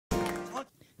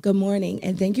Good morning,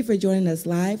 and thank you for joining us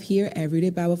live here at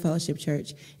Rooted Bible Fellowship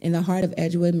Church in the heart of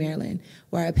Edgewood, Maryland,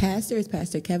 where our pastor is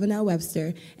Pastor Kevin L.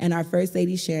 Webster and our First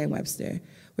Lady Sharon Webster.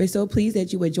 We're so pleased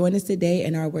that you would join us today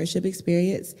in our worship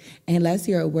experience, and let's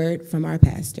hear a word from our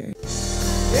pastor.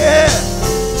 Yeah!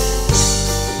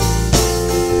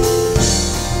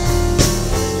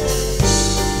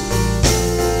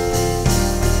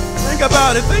 Think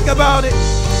about it, think about it.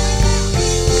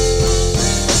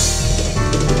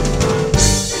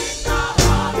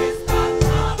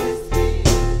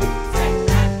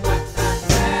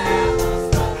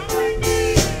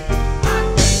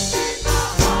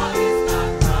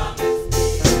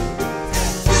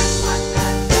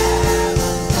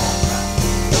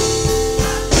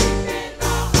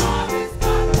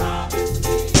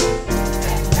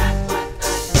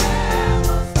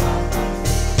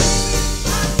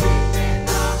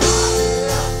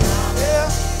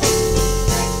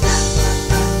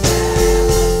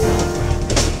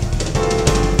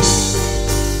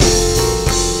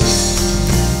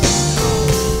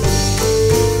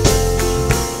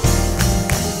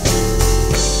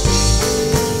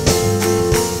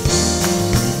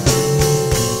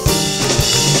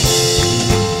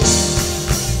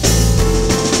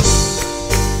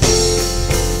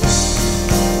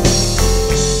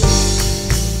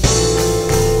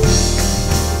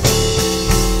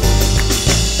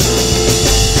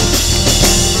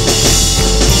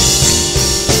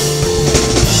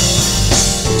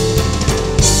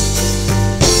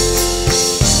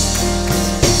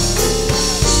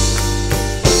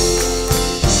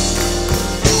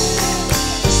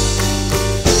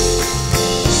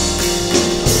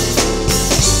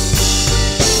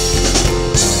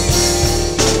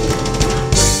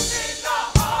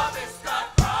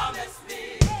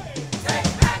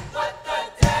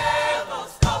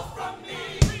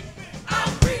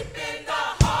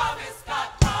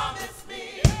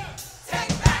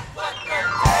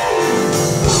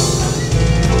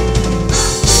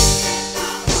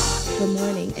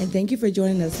 Thank you for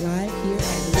joining us live here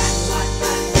at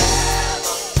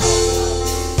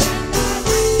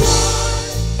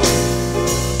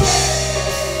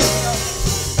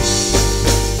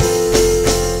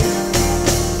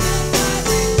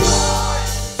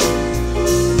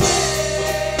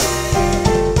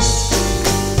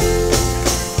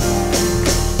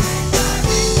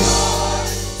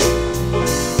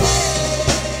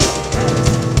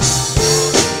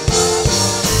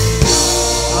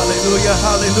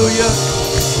Hallelujah.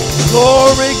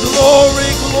 Glory,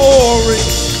 glory, glory.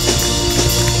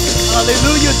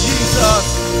 Hallelujah, Jesus.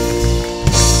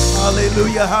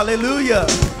 Hallelujah, hallelujah.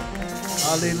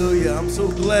 Hallelujah. I'm so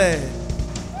glad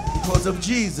because of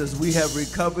Jesus we have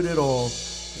recovered it all.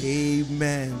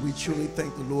 Amen. We truly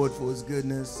thank the Lord for his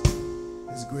goodness,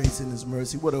 his grace, and his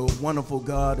mercy. What a wonderful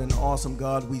God and awesome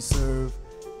God we serve.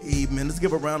 Amen. Let's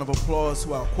give a round of applause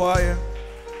to our choir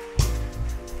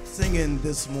singing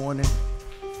this morning.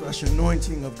 Fresh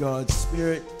anointing of God's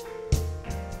Spirit.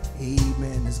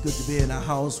 Amen. It's good to be in the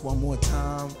house one more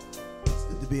time. It's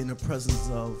good to be in the presence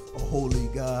of a holy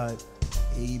God.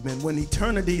 Amen. When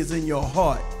eternity is in your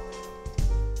heart,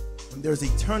 when there's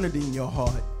eternity in your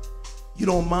heart, you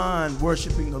don't mind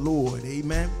worshiping the Lord.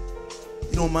 Amen.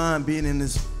 You don't mind being in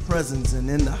his presence and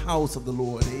in the house of the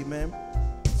Lord. Amen.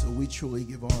 So we truly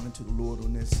give honor to the Lord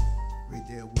on this great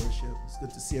day of worship. It's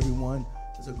good to see everyone.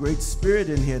 There's a great spirit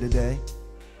in here today.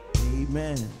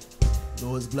 Amen. The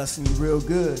Lord is blessing you real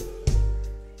good.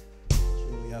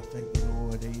 Truly, I thank the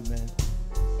Lord. Amen.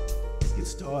 Let's get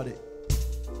started.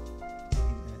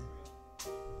 Amen.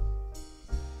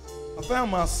 I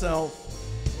found myself,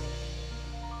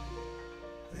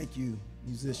 thank you,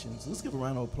 musicians. Let's give a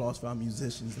round of applause for our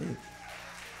musicians. They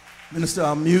minister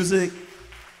our music.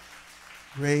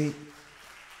 Great.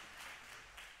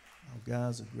 Our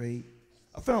guys are great.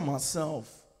 I found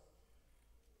myself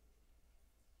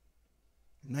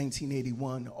in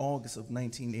 1981, August of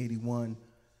 1981,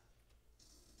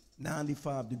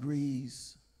 95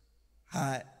 degrees,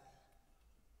 hot,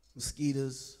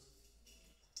 mosquitoes,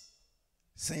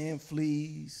 sand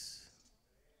fleas,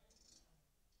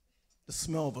 the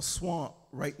smell of a swamp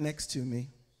right next to me,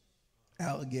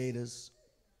 alligators.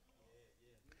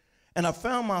 And I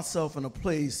found myself in a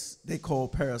place they call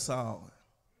Parris Island,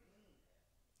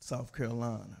 South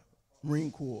Carolina,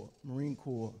 Marine Corps.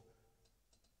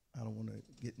 I don't want to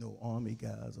get no Army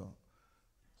guys or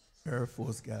Air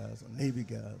Force guys or Navy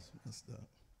guys and stuff,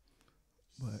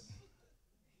 but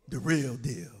the real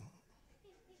deal.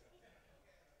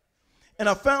 And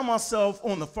I found myself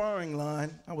on the firing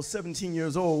line. I was 17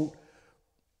 years old,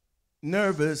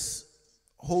 nervous,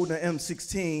 holding an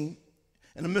M16,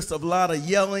 in the midst of a lot of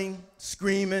yelling,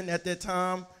 screaming at that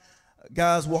time.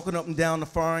 Guys walking up and down the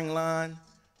firing line,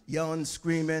 yelling,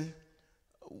 screaming,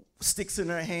 sticks in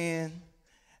their hand,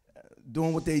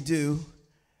 doing what they do.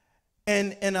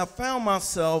 And I found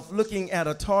myself looking at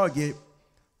a target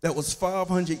that was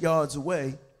 500 yards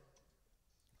away,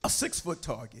 a 6-foot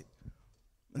target.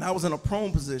 And I was in a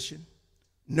prone position,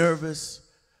 nervous.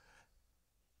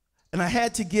 And I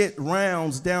had to get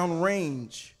rounds down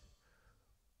range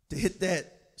to hit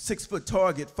that 6-foot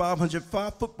target, 5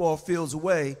 football fields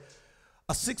away.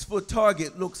 A 6-foot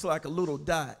target looks like a little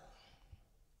dot.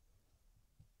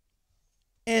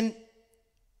 And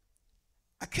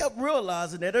I kept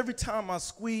realizing that every time I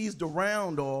squeezed the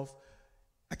round off,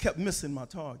 I kept missing my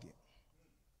target.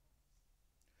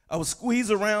 I would squeeze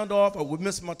a round off, I would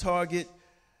miss my target,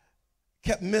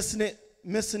 kept missing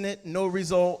it, no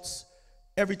results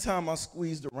every time I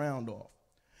squeezed the round off.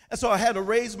 And so I had to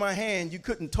raise my hand. You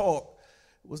couldn't talk.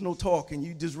 There was no talking.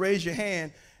 You just raise your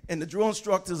hand, and the drill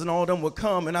instructors and all of them would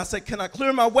come, and I said, can I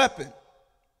clear my weapon?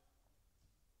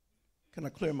 Can I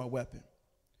clear my weapon?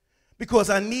 Because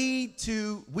I need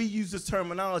to, we use this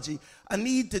terminology, I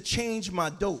need to change my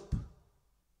dope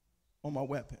on my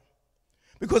weapon.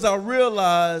 Because I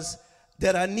realized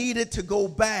that I needed to go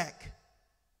back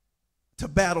to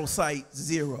battle site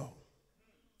 0.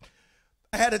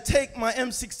 I had to take my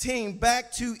M16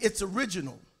 back to its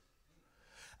original.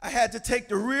 I had to take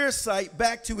the rear sight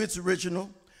back to its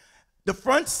original. The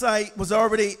front sight was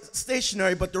already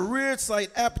stationary, but the rear sight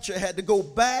aperture had to go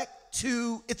back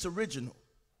to its original.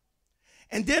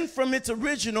 And then from its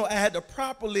original, I had to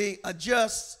properly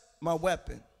adjust my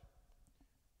weapon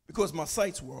because my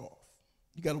sights were off.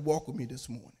 You got to walk with me this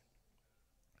morning.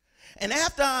 And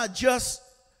after I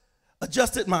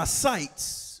adjusted my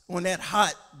sights on that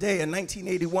hot day in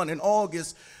 1981 in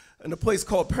August in a place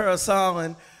called Paris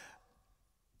Island,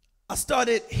 I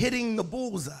started hitting the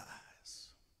bullseyes.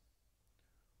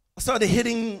 I started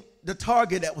hitting the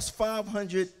target that was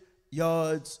 500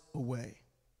 yards away.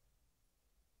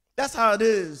 That's how it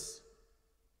is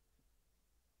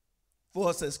for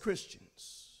us as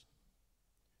Christians.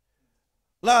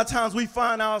 A lot of times we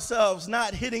find ourselves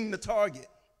not hitting the target.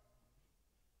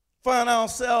 Find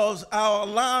ourselves, our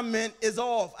alignment is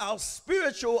off. Our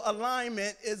spiritual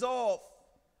alignment is off.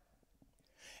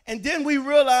 And then we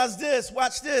realize this,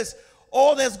 watch this,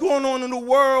 all that's going on in the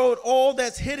world, all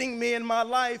that's hitting me in my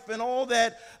life, and all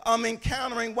that I'm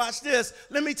encountering, watch this.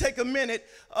 Let me take a minute.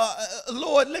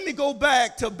 Lord, let me go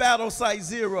back to battle site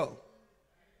 0.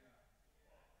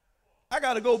 I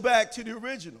got to go back to the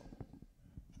original.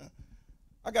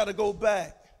 I got to go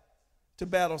back to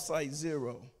battle site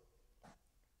 0.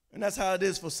 And that's how it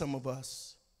is for some of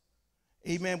us.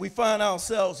 Amen. We find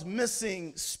ourselves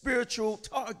missing spiritual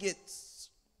targets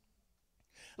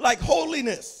like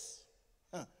holiness,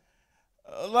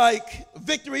 like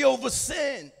victory over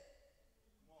sin,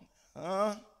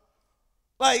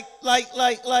 like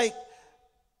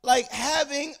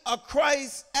having a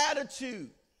Christ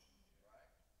attitude,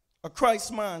 a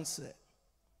Christ mindset,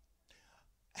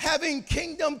 having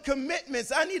kingdom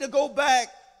commitments. I need to go back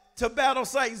to battle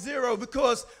site 0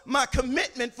 because my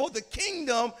commitment for the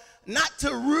kingdom, not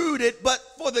to root it, but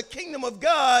for the kingdom of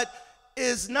God,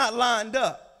 is not lined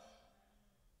up.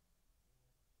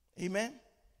 Amen.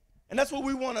 And that's what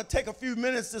we want to take a few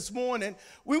minutes this morning.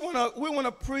 We want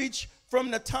to preach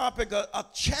from the topic, a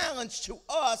challenge to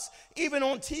us, even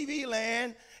on TV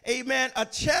land. Amen. A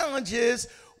challenge is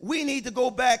we need to go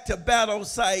back to battle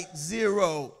site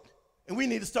 0, and we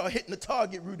need to start hitting the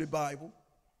target rooted Bible.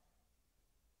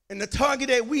 And the target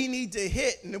that we need to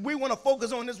hit, and we want to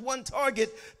focus on this one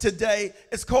target today,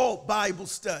 is called Bible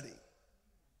study.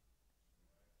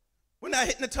 We're not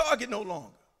hitting the target no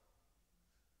longer.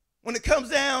 When it comes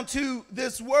down to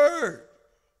this word,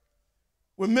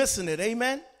 we're missing it,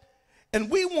 amen? And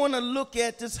we want to look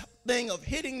at this thing of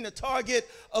hitting the target,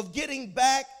 of getting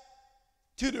back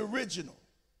to the original,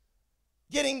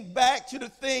 getting back to the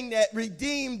thing that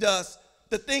redeemed us,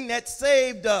 the thing that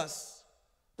saved us,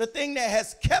 the thing that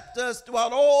has kept us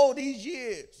throughout all these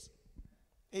years.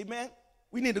 Amen.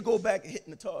 We need to go back and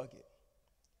hitting the target.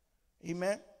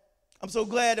 Amen. I'm so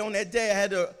glad on that day I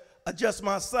had to adjust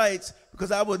my sights,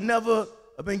 because I would never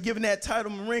have been given that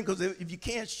title Marine, because if you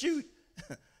can't shoot,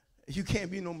 you can't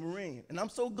be no Marine. And I'm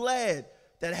so glad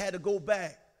that I had to go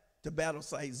back to battle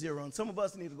site 0. And some of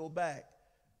us need to go back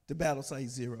to battle site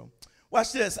 0.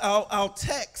 Watch this. Our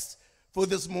text for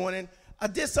this morning, I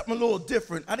did something a little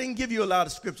different. I didn't give you a lot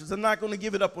of scriptures. I'm not going to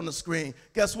give it up on the screen.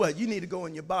 Guess what? You need to go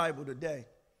in your Bible today.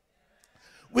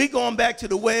 We're going back to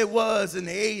the way it was in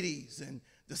the 80s and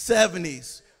the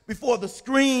 70s, before the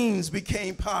screens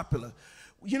became popular.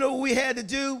 you know what we had to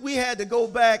do? We had to go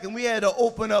back and we had to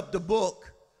open up the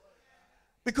book.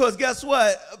 Because guess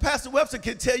what? Pastor Webster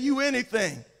can tell you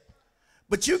anything.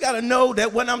 But you got to know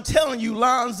that what I'm telling you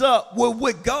lines up with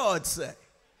what God said.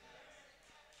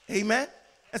 Amen?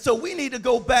 And so we need to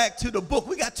go back to the book.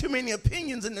 We got too many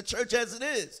opinions in the church as it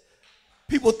is.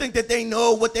 People think that they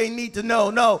know what they need to know.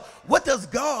 No, what does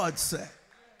God say?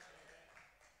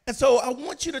 And so I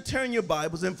want you to turn your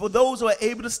Bibles, and for those who are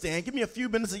able to stand, give me a few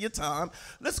minutes of your time.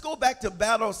 Let's go back to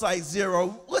Battle Site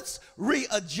 0. Let's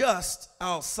readjust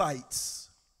our sights.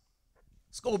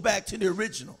 Let's go back to the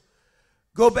original.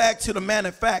 Go back to the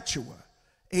manufacturer.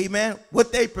 Amen.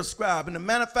 What they prescribe. And the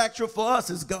manufacturer for us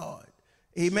is God.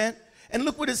 Amen. And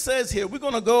look what it says here. We're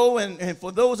going to go, and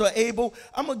for those who are able,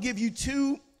 I'm going to give you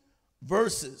two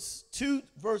verses. Two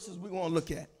verses we're going to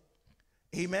look at.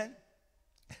 Amen.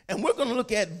 And we're going to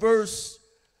look at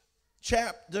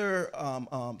chapter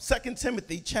 2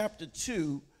 Timothy chapter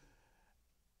 2,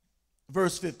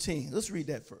 verse 15. Let's read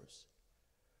that first.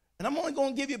 And I'm only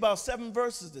going to give you about 7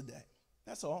 verses today.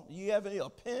 That's all. You have a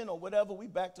pen or whatever, we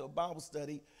back to a Bible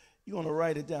study. You're going to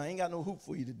write it down. I ain't got no hoop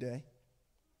for you today.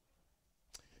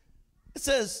 It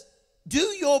says, do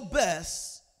your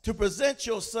best to present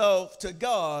yourself to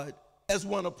God as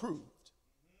one approved.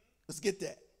 Let's get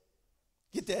that.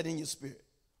 Get that in your spirit.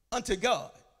 Unto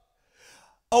God.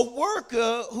 A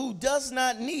worker who does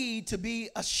not need to be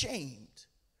ashamed,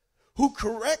 who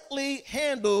correctly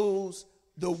handles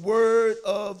the word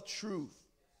of truth.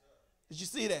 Did you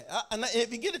see that? And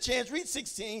if you get a chance, read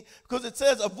 16, because it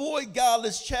says, avoid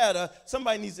godless chatter.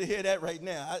 Somebody needs to hear that right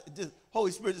now.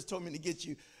 Holy Spirit just told me to get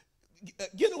you.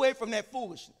 Get away from that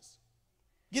foolishness.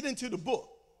 Get into the book.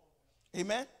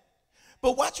 Amen?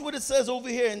 But watch what it says over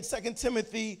here in 2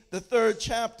 Timothy, the 3rd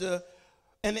chapter,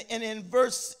 and in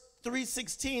verse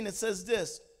 3:16, it says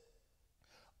this.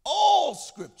 All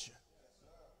scripture,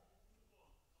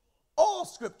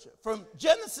 from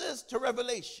Genesis to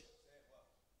Revelation,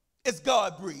 it's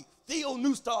God-breathed.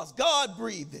 Theopneustos, God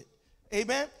breathed it.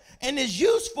 Amen? And is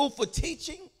useful for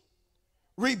teaching,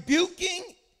 rebuking,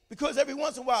 because every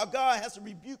once in a while God has to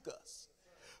rebuke us,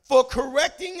 for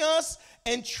correcting us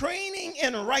and training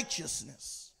in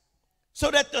righteousness, so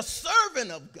that the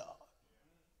servant of God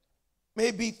may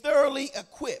be thoroughly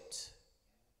equipped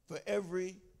for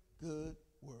every good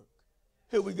work.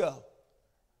 Here we go.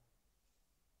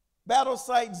 Battle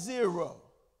Site 0.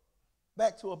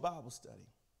 Back to a Bible study.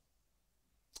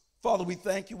 Father, we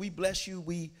thank you. We bless you.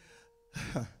 We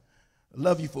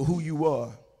love you for who you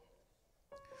are.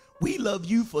 We love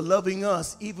you for loving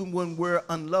us even when we're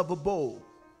unlovable.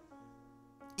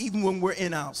 Even when we're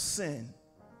in our sin,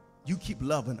 you keep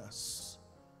loving us.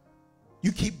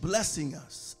 You keep blessing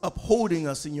us, upholding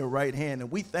us in your right hand.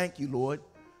 And we thank you, Lord.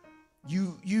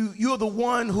 You're the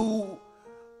one who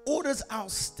orders our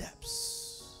steps.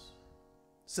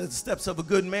 It says the steps of a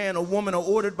good man or woman are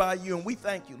ordered by you. And we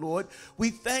thank you, Lord. We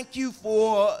thank you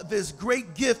for this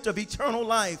great gift of eternal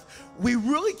life. We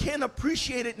really can't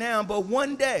appreciate it now, but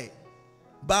one day,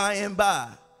 by and by,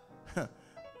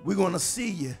 we're going to see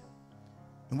you.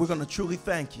 And we're going to truly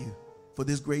thank you for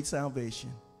this great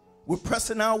salvation. We're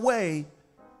pressing our way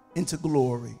into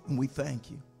glory, and we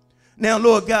thank you. Now,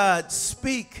 Lord God,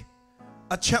 speak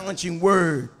a challenging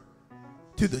word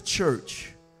to the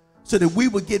church so that we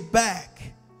will get back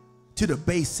to the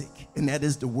basic, and that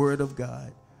is the word of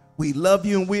God. We love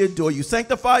you and we adore you.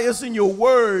 Sanctify us in your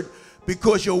word,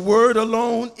 because your word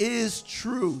alone is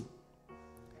true.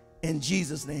 In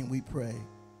Jesus' name we pray.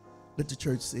 Let the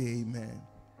church say amen.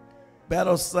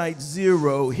 Battle Site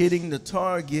 0, hitting the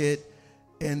target.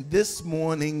 And this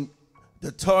morning,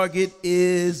 the target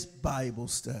is Bible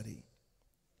study.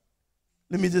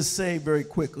 Let me just say very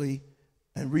quickly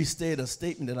and restate a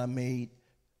statement that I made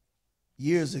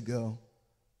years ago.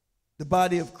 The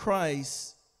body of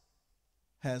Christ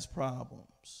has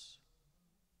problems.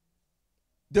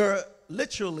 There are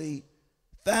literally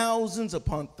thousands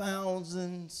upon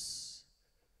thousands,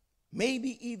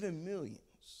 maybe even millions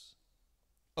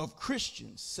of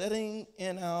Christians sitting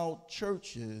in our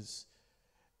churches,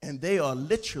 and they are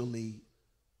literally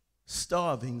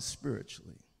starving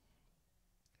spiritually.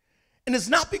 And it's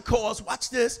not because,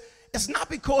 watch this, it's not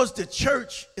because the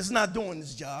church is not doing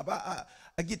this job.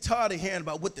 I get tired of hearing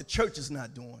about what the church is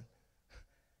not doing.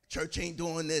 Church ain't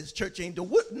doing this, church ain't doing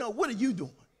what? No, what are you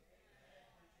doing?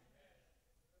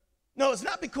 No, it's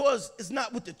not because it's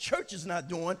not what the church is not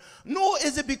doing, nor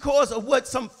is it because of what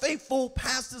some faithful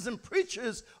pastors and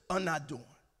preachers are not doing.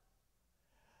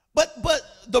 But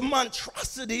the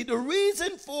monstrosity, the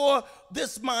reason for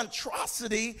this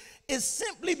monstrosity is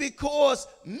simply because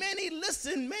many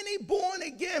born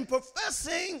again,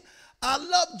 professing I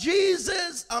love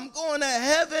Jesus, I'm going to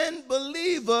heaven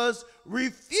believers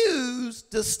refuse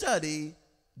to study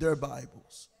their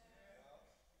Bibles.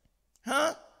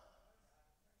 Huh?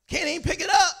 Can't even pick it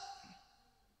up.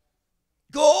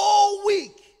 Go all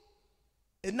week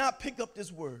and not pick up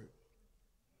this word.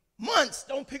 Months,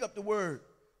 don't pick up the word.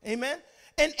 Amen?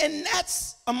 And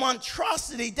that's a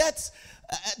monstrosity. That's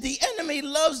the enemy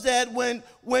loves that when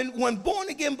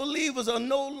born-again believers are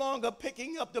no longer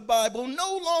picking up the Bible,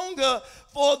 no longer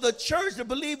for the church, the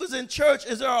believers in church,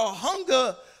 is there a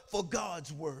hunger for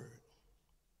God's word.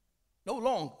 No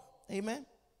longer. Amen?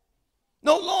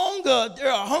 No longer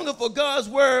there a hunger for God's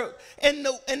word. And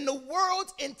the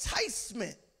world's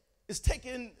enticement is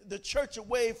taking the church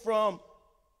away from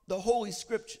the Holy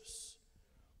Scriptures.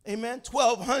 Amen?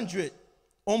 1,200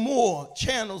 or more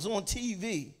channels on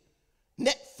TV.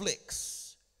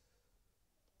 Netflix,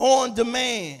 on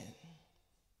demand,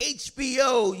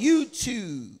 HBO,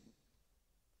 YouTube.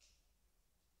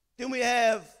 Then we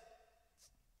have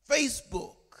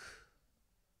Facebook,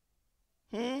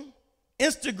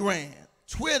 Instagram,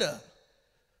 Twitter,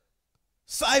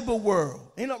 cyber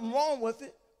world. Ain't nothing wrong with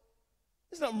it.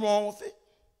 There's nothing wrong with it.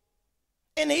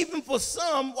 And even for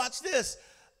some, watch this,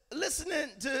 listening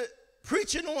to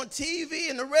preaching on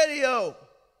TV and the radio.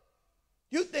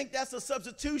 You think that's a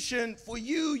substitution for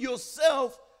you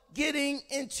yourself getting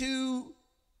into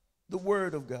the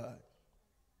Word of God.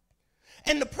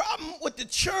 And the problem with the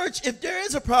church, if there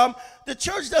is a problem, the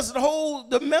church doesn't hold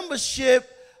the membership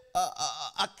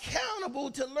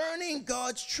accountable to learning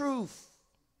God's truth.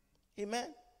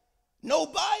 Amen? No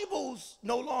Bibles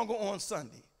no longer on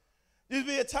Sunday. There used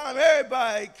to be a time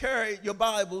everybody carried your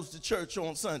Bibles to church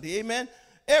on Sunday. Amen?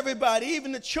 Everybody,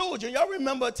 even the children. Y'all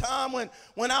remember a time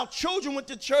when our children went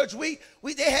to church, they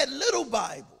had little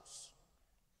Bibles.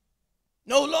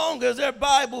 No longer is there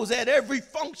Bibles at every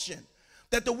function.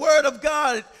 That the word of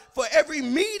God, for every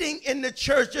meeting in the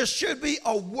church, there should be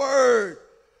a word.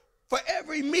 For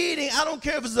every meeting, I don't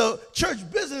care if it's a church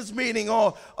business meeting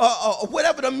or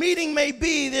whatever the meeting may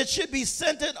be, there should be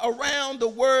centered around the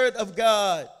word of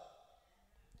God.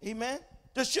 Amen?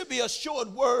 There should be a short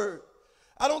word.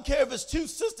 I don't care if it's two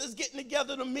sisters getting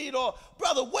together to meet or,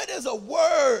 brother, what is a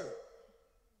word?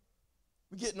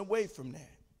 We're getting away from that.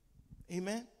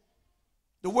 Amen?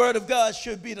 The word of God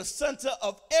should be the center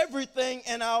of everything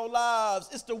in our lives.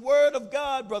 It's the word of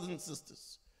God, brothers and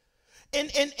sisters.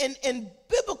 And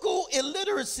biblical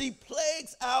illiteracy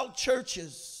plagues our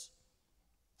churches.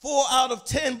 4 out of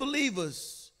 10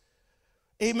 believers,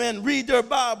 amen, read their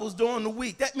Bibles during the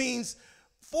week. That means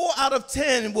 4 out of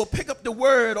 10 will pick up the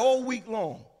word all week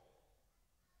long.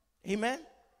 Amen?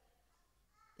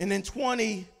 And in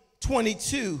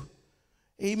 2022,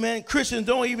 amen, Christians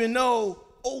don't even know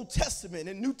Old Testament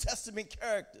and New Testament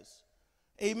characters.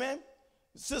 Amen?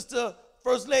 Sister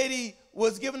First Lady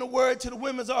was giving a word to the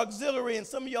women's auxiliary, and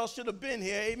some of y'all should have been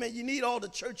here. Amen? You need all the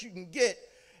church you can get.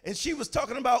 And she was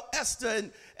talking about Esther,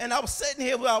 and I was sitting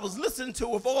here while I was listening to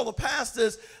her with all the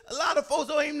pastors. A lot of folks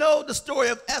don't even know the story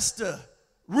of Esther,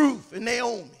 Ruth, and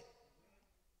Naomi.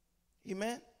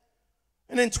 Amen?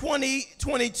 And in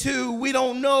 2022, we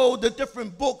don't know the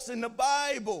different books in the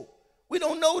Bible. We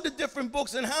don't know the different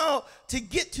books and how to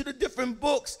get to the different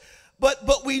books,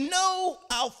 but we know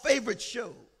our favorite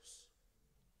shows.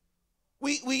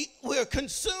 We're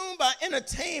consumed by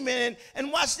entertainment,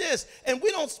 and watch this, and we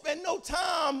don't spend no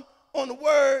time on the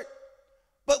word,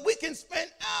 but we can spend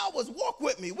hours, walk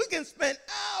with me, we can spend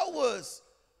hours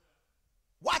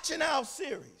watching our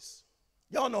series.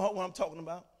 Y'all know what I'm talking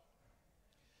about.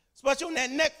 Especially on that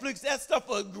Netflix, that stuff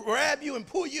will grab you and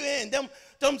pull you in, them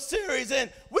series,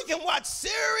 and we can watch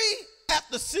series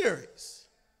after series.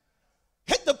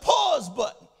 Hit the pause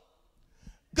button.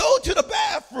 Go to the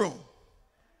bathroom.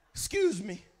 Excuse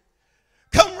me.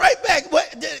 Come right back.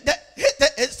 Hit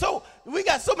that. And so we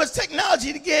got so much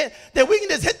technology to get that we can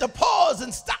just hit the pause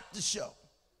and stop the show.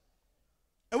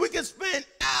 And we can spend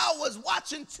hours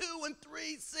watching 2 and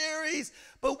 3 series,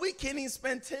 but we can't even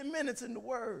spend 10 minutes in the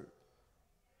Word.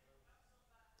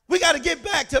 We got to get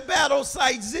back to Battle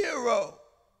Site Zero.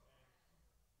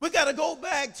 We got to go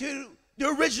back to the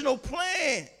original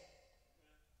plan.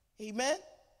 Amen?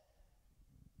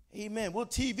 Amen. We'll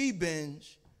TV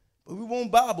binge, but we won't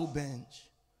Bible binge.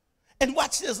 And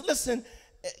watch this. Listen,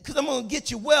 because I'm going to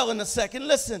get you well in a second.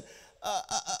 Listen,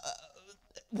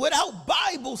 without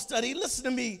Bible study, listen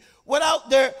to me, without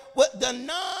the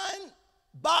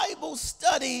non-Bible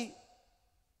study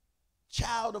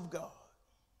child of God,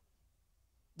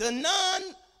 the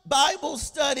non-Bible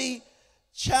study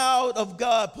child of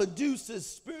God produces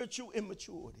spiritual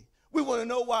immaturity. We want to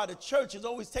know why the church is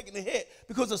always taking a hit,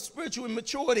 because of spiritual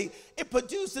immaturity. It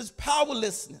produces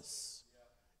powerlessness,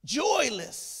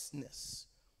 joylessness,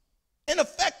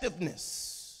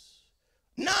 ineffectiveness,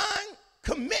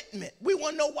 non-commitment. We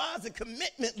want to know why is the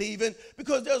commitment leaving,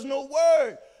 because there's no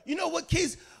word. You know what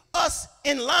keeps us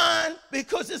in line?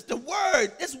 Because it's the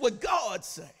word. It's what God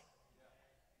say.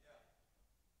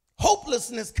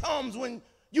 Hopelessness comes when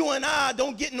you and I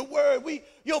don't get in the word.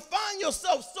 You'll find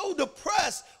yourself so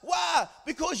depressed. Why?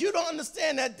 Because you don't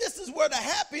understand that this is where the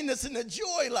happiness and the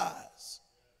joy lies.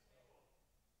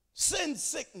 Sin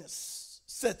sickness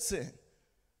sets in.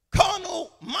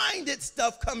 Carnal-minded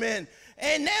stuff come in.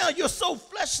 And now you're so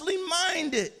fleshly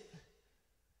minded.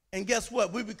 And guess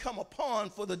what? We become a pawn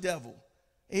for the devil.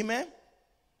 Amen?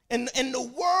 And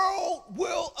the world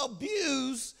will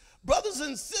abuse brothers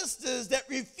and sisters that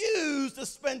refuse to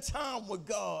spend time with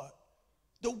God.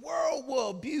 The world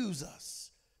will abuse us.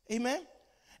 Amen?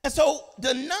 And so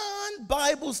the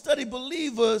non-Bible study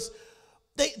believers,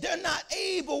 they're not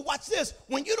able, watch this,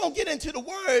 when you don't get into the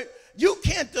word, you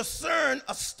can't discern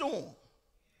a storm.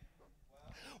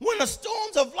 When the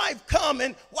storms of life come,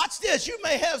 and watch this, you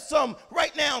may have some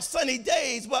right now sunny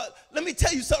days, but let me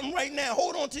tell you something right now.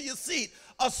 Hold on to your seat.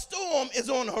 A storm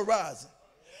is on the horizon.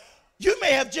 You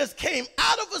may have just came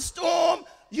out of a storm.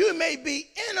 You may be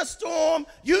in a storm.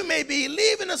 You may be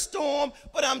leaving a storm.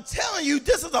 But I'm telling you,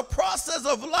 this is a process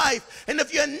of life. And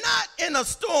if you're not in a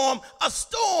storm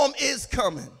is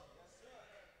coming.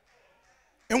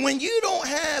 And when you don't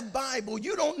have Bible,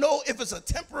 you don't know if it's a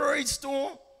temporary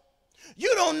storm.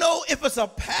 You don't know if it's a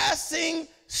passing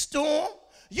storm.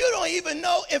 You don't even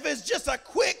know if it's just a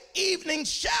quick evening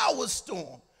shower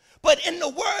storm. But in the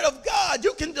word of God,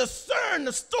 you can discern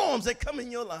the storms that come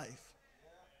in your life.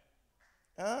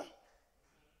 Huh?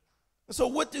 So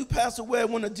what do Pastor Webb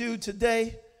want to do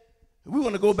today? We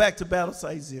want to go back to Battle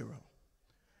Site Zero.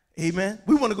 Amen.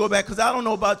 We want to go back, because I don't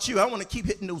know about you. I want to keep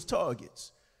hitting those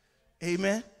targets.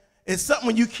 Amen. It's something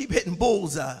when you keep hitting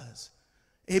bullseyes.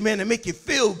 Amen. And make you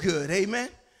feel good. Amen.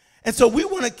 And so we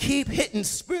want to keep hitting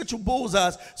spiritual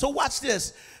bullseyes. So watch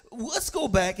this. Let's go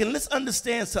back and let's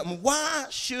understand something. Why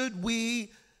should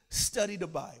we study the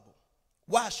Bible?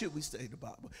 Why should we study the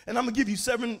Bible? And I'm going to give you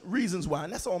 7 reasons why,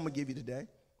 and that's all I'm going to give you today.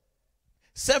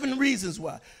 7 reasons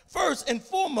why. First and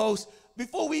foremost,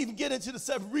 before we even get into the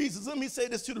 7 reasons, let me say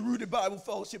this to the Rooted Bible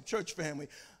Fellowship Church family.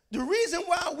 The reason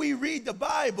why we read the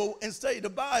Bible and study the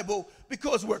Bible,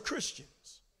 because we're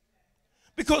Christians,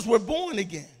 because we're born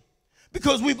again,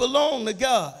 because we belong to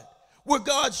God. We're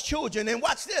God's children. And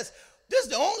watch this. This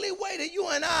is the only way that you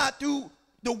and I, through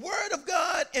the word of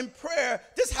God and prayer,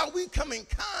 this is how we come in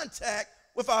contact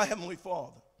with our Heavenly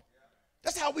Father.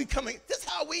 That's how we come in. That's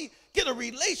how we get a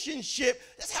relationship.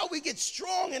 That's how we get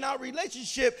strong in our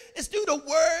relationship. It's through the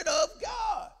word of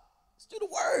God. It's through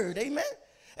the word. Amen.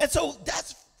 And so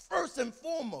that's first and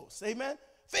foremost. Amen.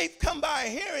 Faith come by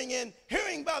hearing, and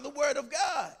hearing by the word of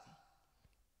God.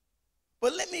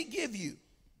 But let me give you,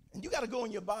 and you got to go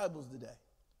in your Bibles today.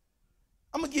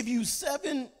 I'm going to give you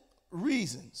 7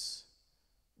 reasons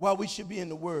why we should be in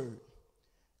the Word.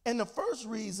 And the first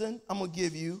reason I'm going to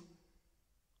give you,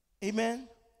 amen,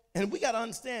 and we got to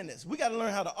understand this. We got to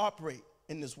learn how to operate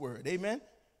in this Word, amen,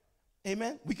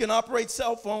 amen. We can operate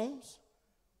cell phones,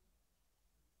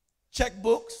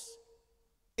 checkbooks,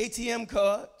 ATM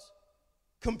cards,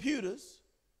 computers,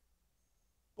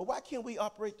 but why can't we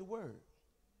operate the Word?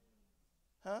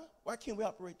 Huh? Why can't we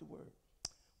operate the Word?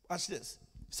 Watch this.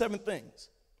 7 things.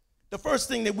 The first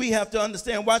thing that we have to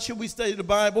understand, why should we study the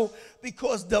Bible?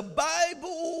 Because the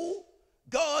Bible,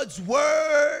 God's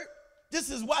word,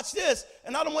 watch this,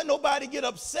 and I don't want nobody to get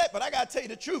upset, but I got to tell you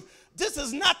the truth. This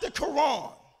is not the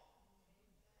Quran.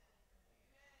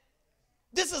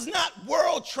 This is not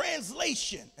world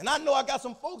translation. And I know I got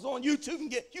some folks on YouTube,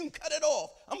 you can cut it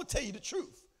off. I'm going to tell you the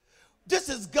truth. This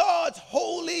is God's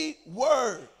holy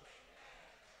word.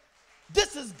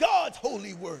 This is God's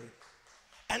holy word.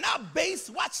 And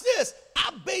watch this,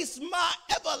 I base my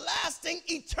everlasting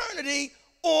eternity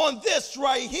on this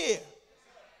right here.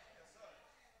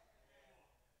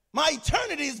 My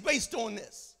eternity is based on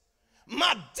this.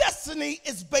 My destiny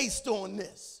is based on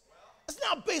this. It's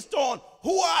not based on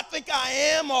who I think I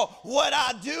am or what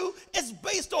I do. It's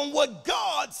based on what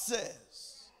God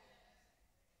says.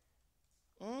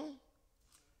 And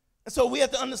so we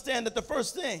have to understand that the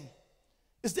first thing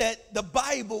is that the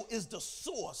Bible is the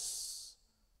source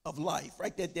of life.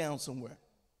 Write that down somewhere.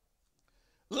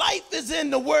 Life is in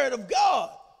the word of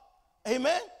God.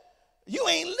 Amen. You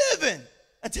ain't living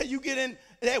until you get in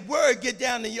that word, get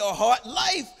down in your heart.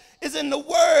 Life is in the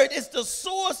word. It's the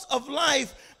source of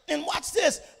life. And watch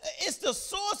this. It's the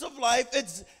source of life.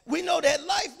 We know that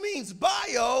life means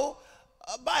biological,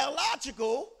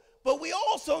 but we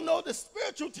also know the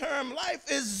spiritual term life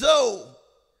is zoe.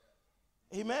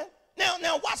 Amen.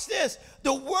 Now watch this.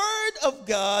 The word of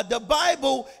God, the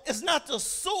Bible, is not the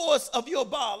source of your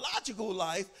biological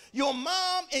life. Your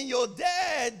mom and your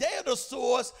dad, they're the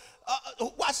source.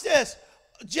 Watch this.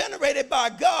 Generated by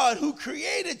God, who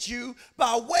created you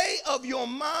by way of your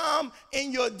mom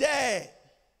and your dad.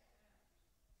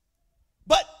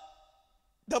 But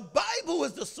the Bible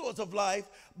is the source of life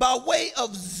by way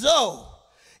of Zoe.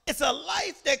 It's a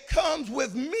life that comes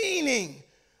with meaning,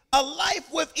 a life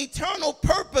with eternal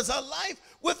purpose, a life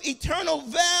with eternal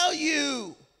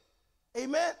value.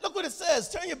 Amen. Look what it says.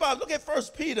 Turn your Bible. Look at 1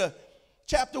 Peter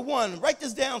chapter 1. Write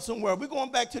this down somewhere. We're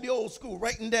going back to the old school,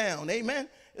 writing down. Amen.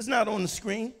 It's not on the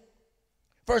screen.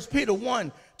 1 Peter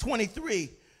 1, 23.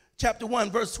 Chapter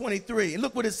 1, verse 23. And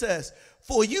look what it says.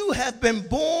 For you have been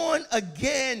born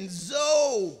again,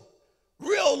 Zoe,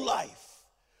 real life.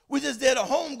 We just did a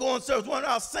homegoing service, one of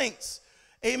our saints.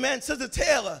 Amen. Sister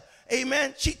Taylor.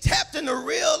 Amen. She tapped into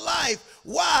real life.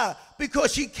 Why?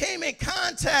 Because she came in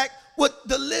contact with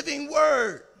the living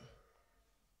word.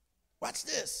 Watch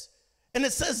this. And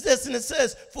it says this, and it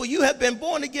says, for you have been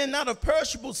born again, not of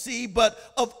perishable seed,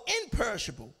 but of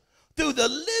imperishable, through the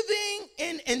living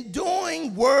and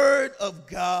enduring word of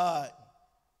God.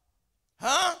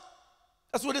 Huh?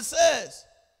 That's what it says.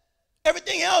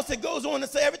 Everything else that goes on to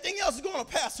say, everything else is going to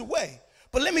pass away.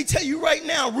 But let me tell you right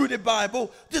now, Rooted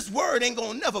Bible, this word ain't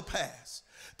going to never pass.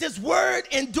 This word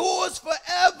endures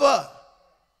forever.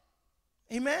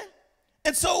 Amen?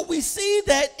 And so we see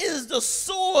that is the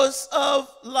source of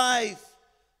life.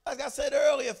 Like I said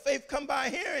earlier, faith comes by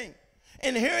hearing,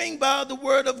 and hearing by the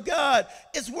word of God.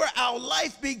 It's where our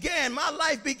life began. My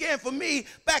life began for me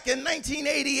back in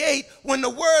 1988 when the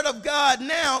word of God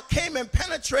now came and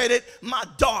penetrated my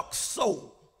dark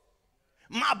soul,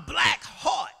 my black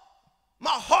heart.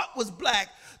 My heart was black.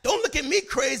 Don't look at me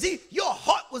crazy. Your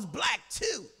heart was black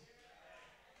too.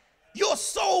 Your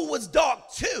soul was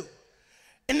dark too.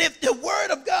 And if the word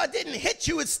of God didn't hit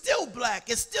you, it's still black,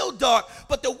 it's still dark.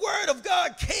 But the word of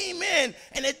God came in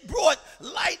and it brought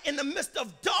light in the midst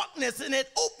of darkness, and it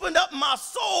opened up my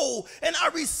soul, and I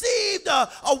received a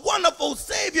wonderful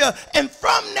Savior. And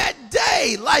from that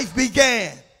day, life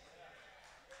began.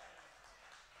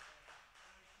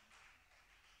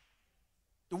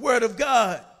 The word of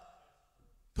God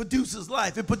produces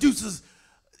life. It produces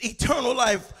eternal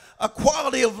life, a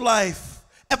quality of life,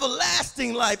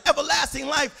 everlasting life. Everlasting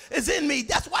life is in me.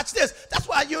 Watch this. That's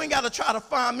why you ain't got to try to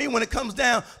find me when it comes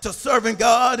down to serving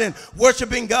God and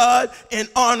worshiping God and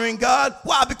honoring God.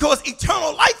 Why? Because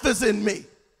eternal life is in me.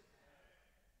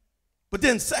 But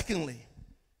then secondly,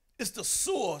 it's the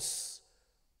source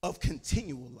of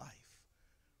continual life.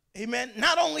 Amen.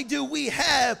 Not only do we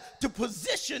have the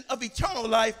position of eternal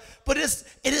life, but it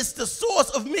is the source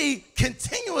of me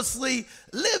continuously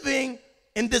living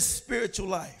in this spiritual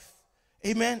life.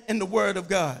 Amen. In the word of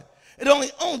God.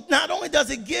 Not only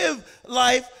does it give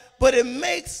life, but it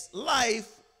makes life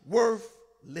worth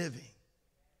living.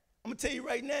 I'm going to tell you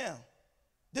right now,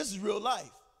 this is real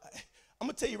life. I'm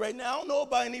going to tell you right now, I don't know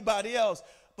about anybody else,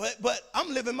 but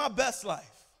I'm living my best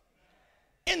life.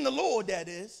 In the Lord, that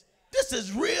is. This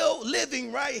is real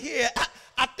living right here.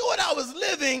 I thought I was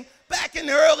living back in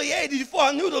the early 80s before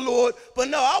I knew the Lord, but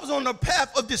no, I was on the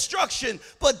path of destruction.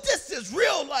 But this is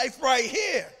real life right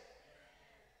here.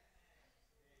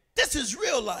 This is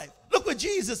real life. Look what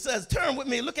Jesus says. Turn with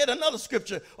me. Look at another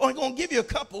scripture. I'm going to give you a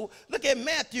couple. Look at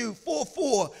Matthew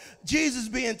 4:4. Jesus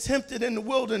being tempted in the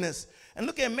wilderness. And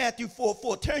look at Matthew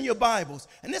 4:4. Turn your Bibles.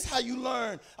 And this is how you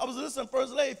learn. I was listening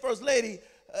to First Lady.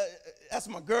 That's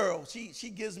my girl. She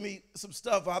gives me some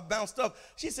stuff. I bounce stuff.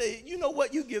 She said, you know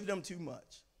what? You give them too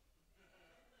much.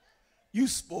 You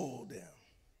spoil them.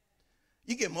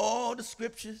 You give them all the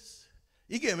scriptures.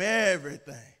 You give them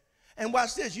everything. And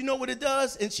watch this. You know what it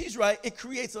does? And she's right. It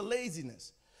creates a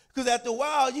laziness. Because after a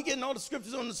while, you're getting all the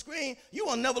scriptures on the screen. You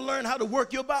will never learn how to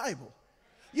work your Bible.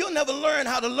 You'll never learn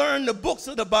how to learn the books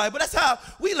of the Bible. That's how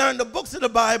we learn the books of the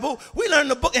Bible. We learn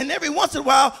the book, and every once in a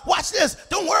while, watch this.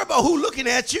 Don't worry about who's looking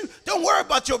at you. Don't worry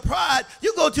about your pride.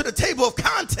 You go to the table of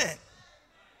content.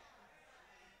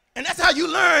 And that's how you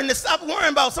learn to stop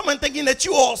worrying about someone thinking that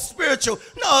you're all spiritual.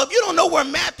 No, if you don't know where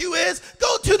Matthew is,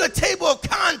 go to the table of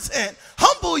content.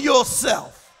 Humble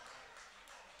yourself.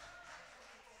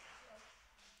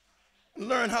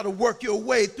 Learn how to work your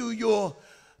way through your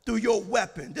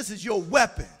weapon. This is your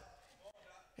weapon.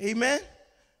 Amen.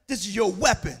 This is your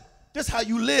weapon. This is how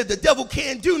you live. The devil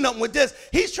can't do nothing with this.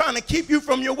 He's trying to keep you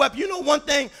from your weapon. You know one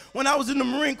thing, when I was in the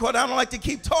Marine Corps, I don't like to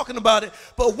keep talking about it,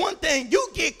 but one thing, you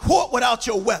get caught without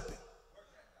your weapon.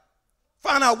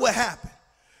 Find out what happened.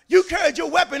 You carried your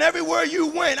weapon everywhere you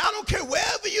went. I don't care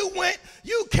wherever you went,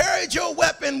 you carried your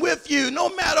weapon with you.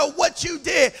 No matter what you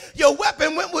did, your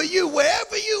weapon went with you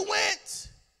wherever you went.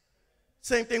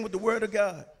 Same thing with the word of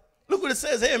God. Look what it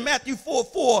says here in Matthew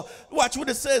 4:4. Watch what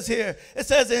it says here. It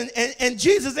says, and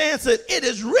Jesus answered, it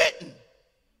is written,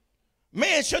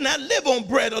 man shall not live on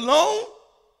bread alone.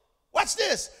 Watch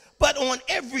this. But on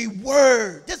every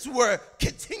word, this is where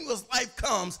continuous life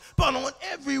comes, but on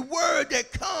every word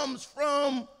that comes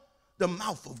from the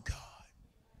mouth of God.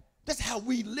 That's how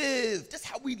we live. That's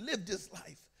how we live this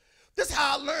life. That's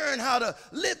how I learned how to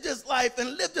live this life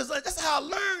and live this life. That's how I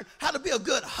learned how to be a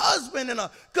good husband and a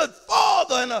good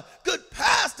father and a good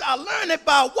pastor. I learned it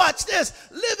by, watch this,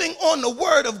 living on the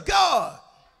word of God.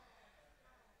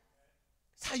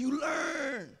 That's how you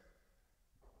learn.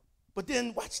 But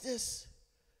then watch this.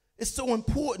 It's so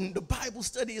important. The Bible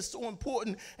study is so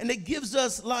important, and it gives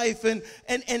us life, and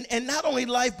not only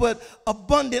life, but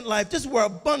abundant life. This is where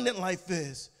abundant life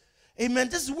is. Amen.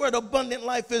 This is where the abundant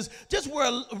life is. Just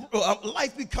where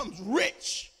life becomes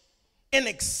rich and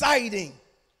exciting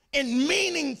and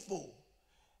meaningful.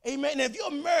 Amen. And if you're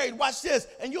married, watch this,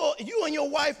 and you and your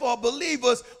wife are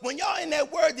believers, when y'all in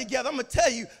that word together, I'm going to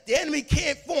tell you, the enemy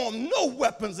can't form no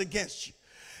weapons against you.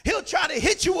 He'll try to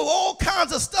hit you with all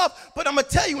kinds of stuff, but I'm going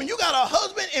to tell you, when you got a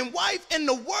husband and wife in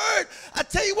the word, I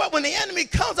tell you what, when the enemy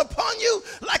comes upon you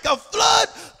like a flood,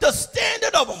 the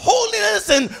standard of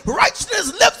holiness and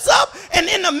righteousness lifts up, and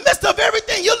in the midst of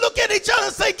everything, you look at each other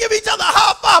and say, give each other a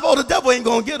high five. Oh, the devil ain't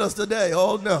going to get us today.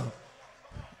 Oh, no.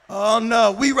 Oh,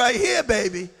 no. We right here,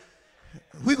 baby.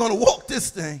 We're going to walk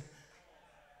this thing.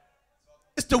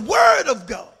 It's the word of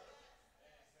God.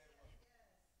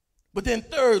 But then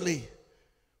thirdly,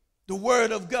 the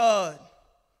word of God,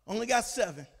 only got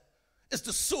 7. It's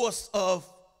the source of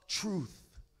truth.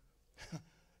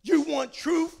 You want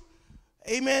truth?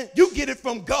 Amen. You get it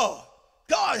from God.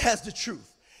 God has the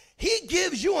truth. He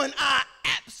gives you and I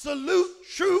absolute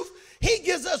truth. He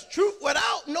gives us truth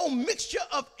without no mixture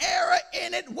of error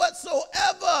in it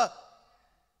whatsoever.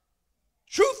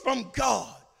 Truth from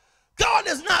God. God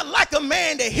is not like a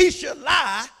man that he should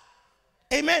lie.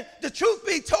 Amen. The truth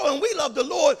be told, and we love the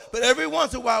Lord, but every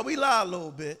once in a while we lie a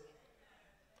little bit.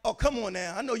 Oh, come on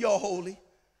now. I know y'all holy.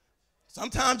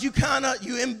 Sometimes you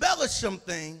embellish some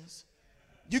things.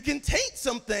 You can taint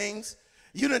some things.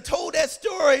 You done told that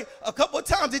story a couple of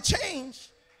times, it changed.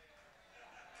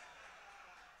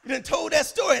 You done told that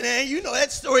story, and you know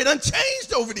that story done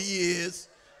changed over the years.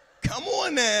 Come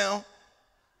on now.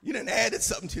 You done added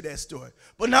something to that story,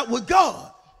 but not with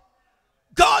God.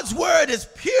 God's word is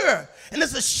pure, and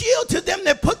it's a shield to them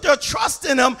that put their trust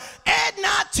in him. Add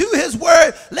not to his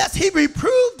word, lest he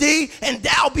reprove thee, and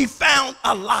thou be found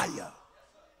a liar.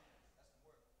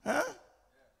 Huh?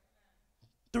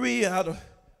 Between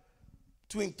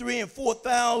 3,000 and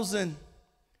 4,000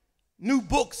 new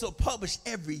books are published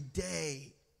every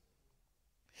day.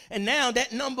 And now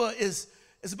that number is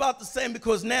about the same,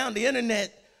 because now the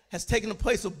internet has taken the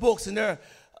place of books, and there are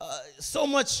so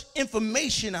much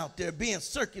information out there being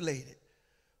circulated.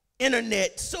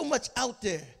 Internet, so much out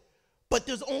there. But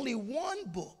there's only one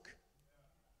book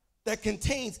that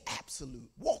contains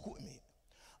absolute, walk with me,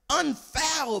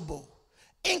 unfallible,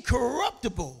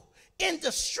 incorruptible,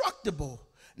 indestructible,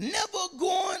 never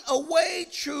going away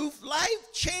truth,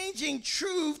 life-changing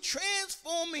truth,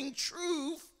 transforming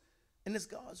truth, and it's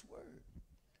God's word.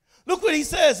 Look what he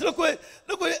says. Look what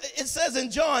it says in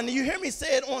John. You hear me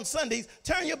say it on Sundays.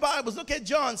 Turn your Bibles. Look at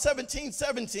John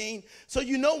 17:17. So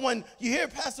you know when you hear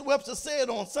Pastor Webster say it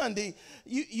on Sunday,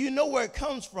 you know where it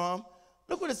comes from.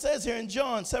 Look what it says here in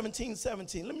John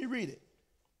 17:17. Let me read it.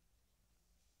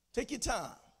 Take your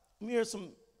time. Let me hear some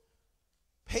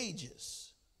pages.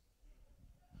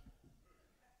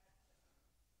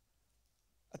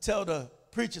 I tell the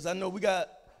preachers, I know we got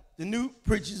the new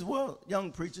preachers, well,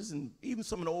 young preachers, and even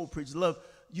some of the old preachers love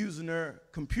using their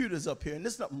computers up here. And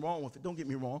there's nothing wrong with it, don't get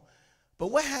me wrong. But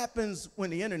what happens when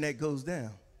the internet goes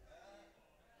down?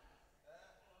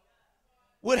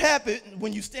 What happens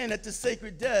when you stand at the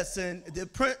sacred desk and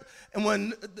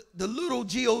when the little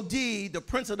G-O-D, the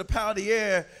prince of the power of the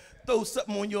air, throws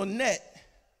something on your net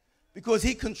because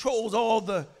he controls all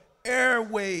the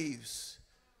airwaves?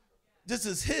 This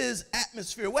is his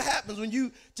atmosphere. What happens when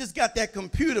you just got that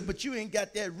computer, but you ain't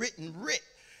got that written writ,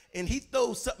 and he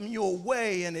throws something your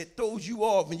way and it throws you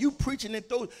off, and you preaching and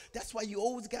throws? That's why you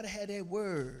always got to have that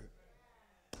word.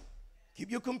 Keep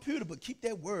your computer, but keep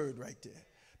that word right there.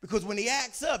 Because when he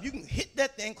acts up, you can hit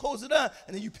that thing, close it up,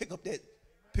 and then you pick up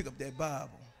that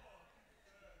Bible.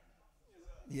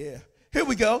 Yeah. Here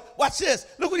we go. Watch this.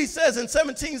 Look what he says in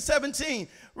 17:17.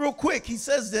 Real quick, he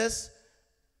says this.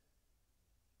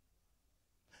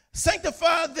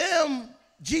 Sanctify them,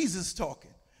 Jesus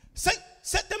talking.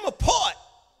 Set them apart.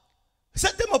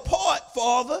 Set them apart,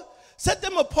 Father. Set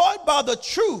them apart by the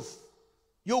truth.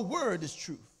 Your word is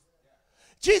truth.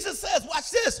 Jesus says, watch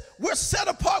this, we're set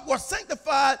apart, we're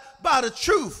sanctified by the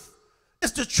truth.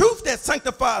 It's the truth that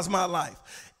sanctifies my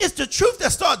life. It's the truth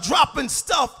that starts dropping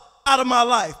stuff out of my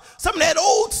life. Some of that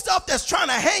old stuff that's trying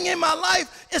to hang in my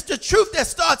life, it's the truth that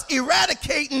starts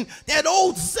eradicating that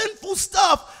old sinful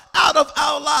stuff out of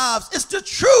our lives. It's the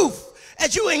truth.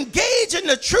 As you engage in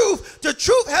the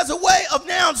truth has a way of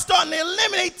now starting to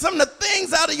eliminate some of the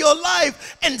things out of your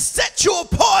life and set you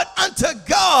apart unto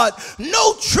God.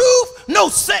 No truth, no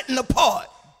setting apart.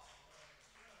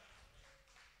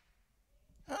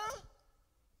 Huh?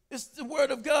 It's the word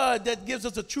of God that gives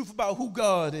us the truth about who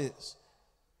God is,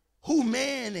 who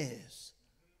man is,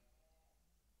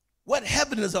 what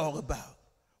heaven is all about,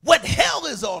 what hell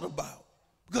is all about,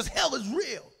 because hell is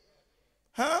real.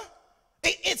 Huh?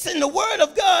 It's in the word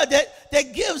of God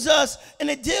that gives us, and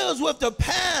it deals with the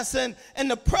past and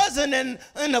the present and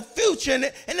the future.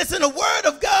 And it's in the word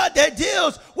of God that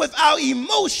deals with our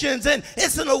emotions. And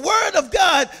it's in the word of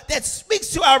God that speaks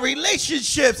to our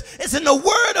relationships. It's in the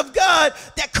word of God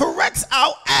that corrects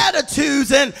our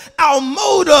attitudes and our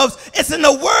motives. It's in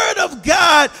the word of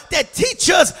God that teaches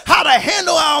us how to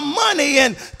handle our money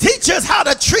and teach us how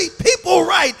to treat people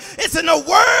right. It's in the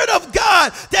word of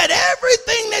God that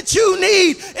everything that you need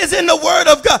is in the word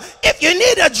of God. If you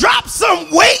need to drop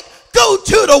some weight, go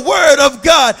to the word of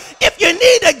God. If you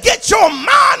need to get your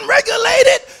mind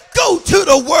regulated, go to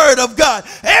the word of God.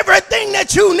 Everything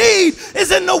that you need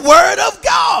is in the word of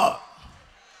God.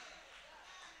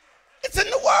 It's in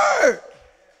the word.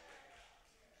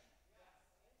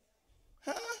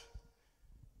 Huh?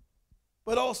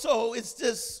 But also it's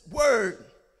this word.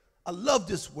 I love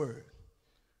this word.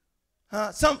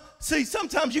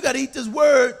 Sometimes you got to eat this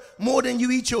word more than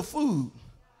you eat your food.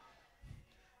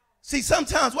 See,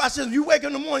 sometimes, watch this, you wake up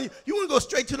in the morning, you want to go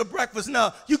straight to the breakfast.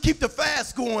 Now, you keep the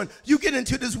fast going. You get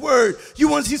into this word. You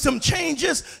want to see some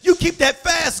changes, you keep that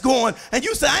fast going. And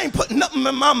you say, I ain't putting nothing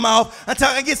in my mouth until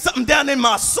I get something down in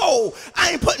my soul.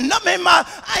 I ain't putting nothing in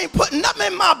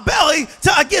my belly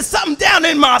till I get something down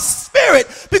in my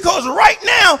spirit. Because right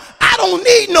now, I don't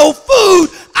need no food.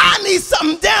 I need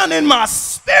something down in my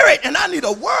spirit, and I need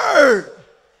a word.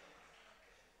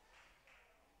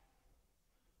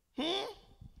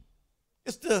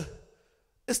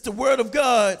 It's the word of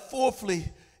God. Fourthly,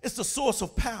 it's the source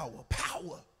of power.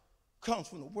 Power comes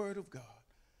from the word of God.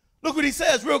 Look what he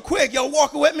says real quick. Y'all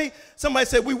walking with me? Somebody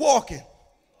said, we walking.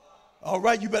 All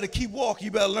right, you better keep walking.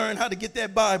 You better learn how to get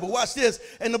that Bible. Watch this.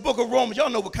 In the book of Romans, y'all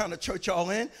know what kind of church y'all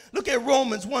in. Look at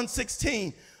Romans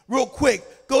 1:16 real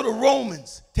quick. Go to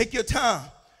Romans. Take your time.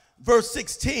 Verse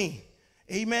 16.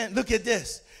 Amen. Look at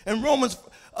this. In Romans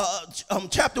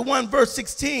chapter 1, verse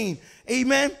 16.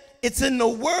 Amen. It's in the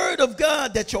word of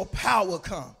God that your power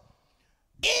comes.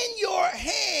 In your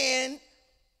hand,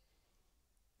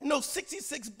 in those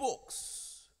 66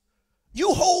 books,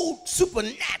 you hold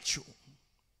supernatural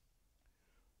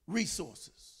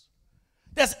resources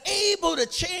that's able to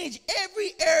change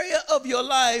every area of your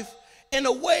life in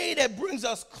a way that brings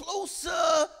us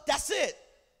closer, that's it,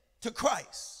 to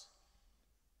Christ.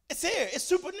 It's here. It's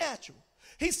supernatural.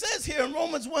 He says here in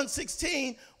Romans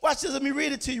 1:16, watch this, let me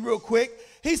read it to you real quick.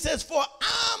 He says, for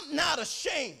I'm not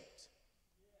ashamed.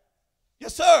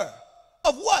 Yes, sir.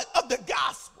 Of what? Of the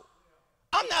gospel.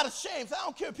 I'm not ashamed. I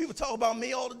don't care if people talk about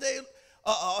me all the day.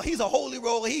 He's a holy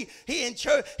roller. He in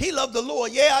church. He loved the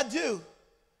Lord. Yeah, I do.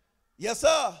 Yes,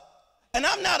 sir. And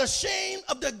I'm not ashamed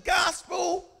of the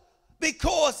gospel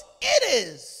because it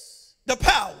is the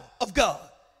power of God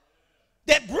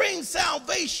that brings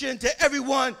salvation to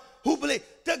everyone who believes.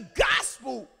 The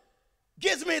gospel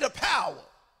gives me the power.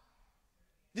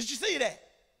 Did you see that?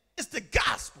 It's the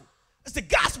gospel. It's the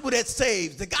gospel that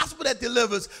saves, the gospel that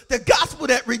delivers, the gospel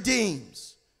that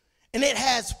redeems. And it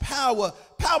has power.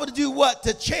 Power to do what?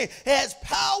 To change. It has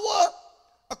power,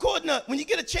 according to, when you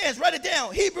get a chance, write it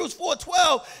down. Hebrews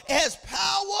 4:12, it has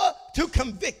power to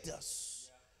convict us.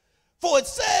 For it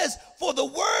says, for the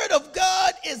word of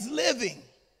God is living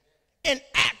and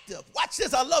active. Watch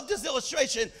this. I love this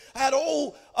illustration. I had an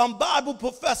old Bible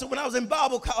professor when I was in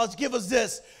Bible college give us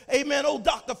this. Amen. Old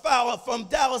Dr. Fowler from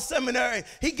Dallas Seminary.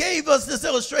 He gave us this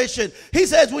illustration. He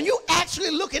says, when you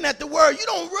actually looking at the word, you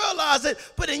don't realize it,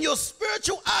 but in your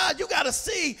spiritual eye, you got to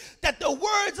see that the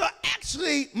words are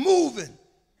actually moving.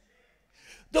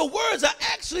 the words are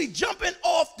actually jumping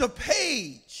off the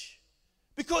page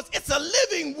because it's a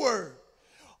living word.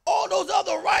 All those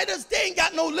other writers, they ain't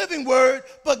got no living word,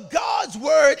 but God's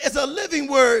word is a living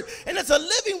word, and it's a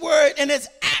living word, and it's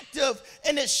active,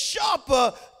 and it's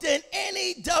sharper than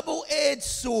any double-edged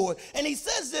sword. And he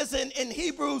says this in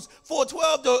Hebrews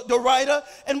 4:12, the writer,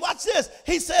 and watch this.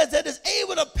 He says that it's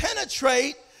able to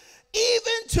penetrate,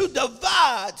 even to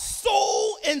divide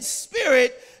soul and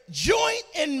spirit, joint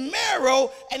and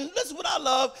marrow, and listen what I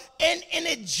love, and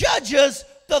it judges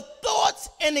the thoughts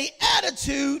and the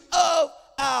attitude of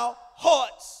our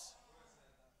hearts.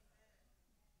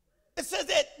 It says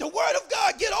that the word of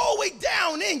God get all the way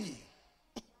down in you.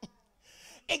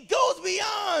 It goes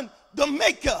beyond the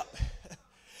makeup.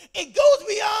 It goes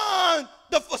beyond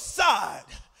the facade.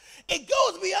 It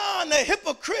goes beyond the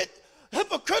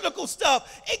hypocritical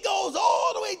stuff. It goes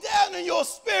all the way down in your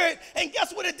spirit, and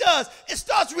guess what it does? It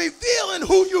starts revealing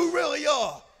who you really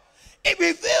are. It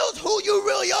reveals who you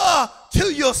really are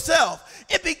to yourself.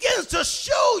 It begins to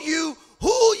show you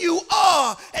who you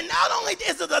are. And not only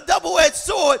is it a double-edged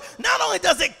sword, not only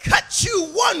does it cut you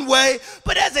one way,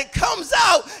 but as it comes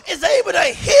out, it's able to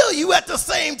heal you at the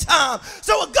same time.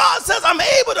 So when God says, I'm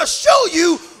able to show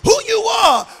you who you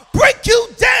are, break you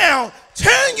down,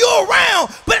 turn you around,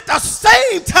 but at the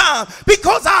same time,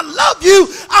 because I love you,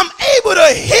 I'm able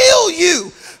to heal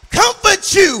you,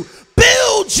 comfort you,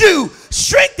 build you,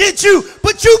 strengthen you.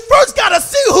 But you first got to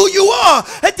see who you are.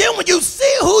 And then when you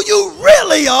see who you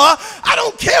really are, I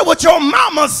don't care what your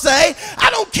mama say. I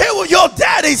don't care what your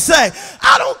daddy say.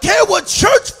 I don't care what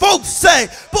church folks say.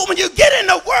 But when you get in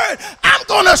the word, I'm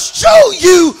going to show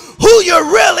you who you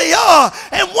really are.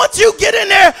 And once you get in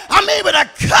there, I'm able to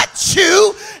cut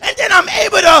you, and then I'm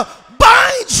able to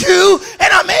bind you,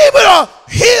 and I'm able to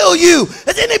heal you.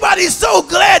 Is anybody so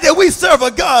glad that we serve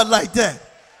a God like that?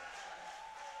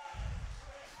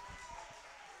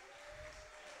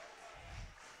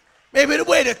 Maybe the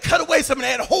way to cut away some of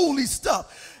that holy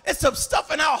stuff. It's some stuff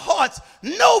in our hearts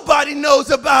nobody knows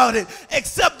about it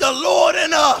except the Lord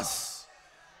and us.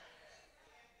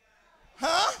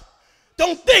 Huh?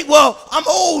 Don't think, well, I'm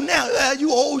old now. Yeah,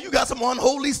 you old, you got some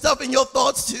unholy stuff in your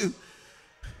thoughts too.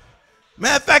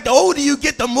 Matter of fact, the older you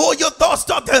get, the more your thoughts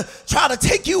start to try to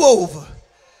take you over.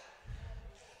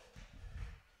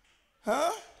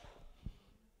 Huh?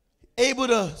 Able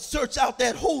to search out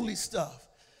that holy stuff.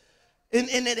 And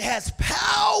it has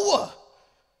power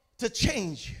to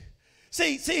change you.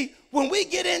 See, when we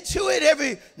get into it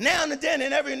every now and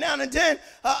then,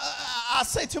 I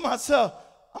say to myself,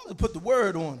 I'm going to put the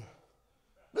word on her.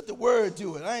 Let the word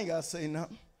do it. I ain't got to say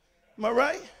nothing. Am I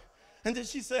right? And then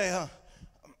she say,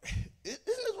 isn't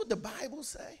this what the Bible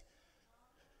say?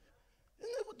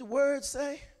 Isn't that what the word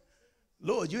say?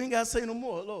 Lord, you ain't got to say no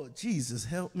more. Lord, Jesus,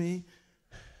 help me.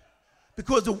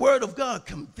 Because the word of God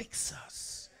convicts us.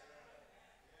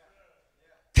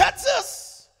 Cuts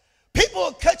us. People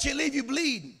will cut you, leave you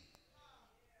bleeding.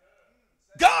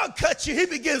 God cuts you, he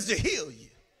begins to heal you.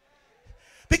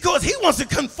 Because he wants to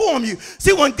conform you.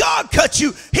 See, when God cuts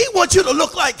you, he wants you to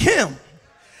look like him.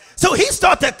 So he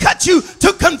starts to cut you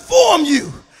to conform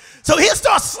you. So he'll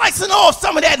start slicing off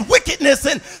some of that wickedness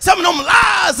and some of them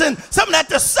lies and some of that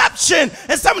deception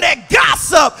and some of that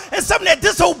gossip and some of that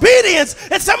disobedience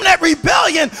and some of that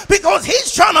rebellion, because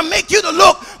he's trying to make you to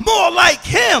look more like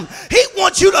him. He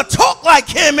wants you to talk like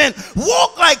him and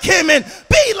walk like him and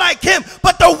be like him.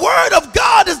 But the word of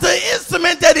God is the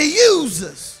instrument that he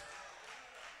uses.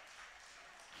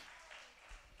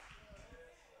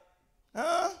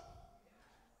 Huh?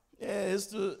 Yeah, it's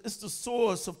the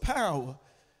source of power.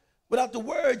 Without the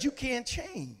word, you can't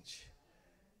change.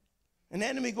 An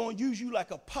enemy going to use you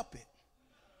like a puppet.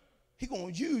 He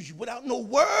going to use you. Without no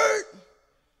word,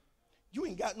 you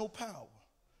ain't got no power.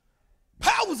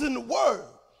 Power's in the word.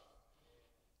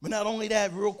 But not only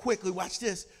that, real quickly, watch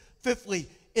this. Fifthly,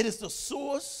 it is the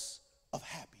source of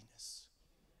happiness.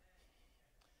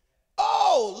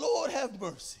 Oh, Lord have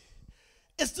mercy.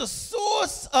 It's the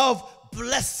source of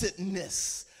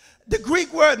blessedness. The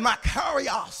Greek word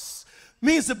makarios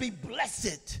means to be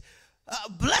blessed.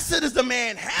 Blessed is the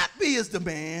man, happy is the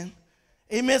man.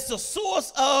 Amen. It's the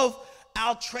source of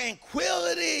our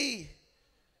tranquility.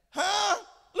 Huh?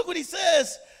 Look what he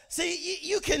says. See,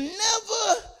 you can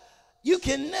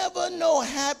never know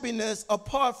happiness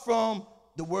apart from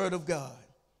the word of God.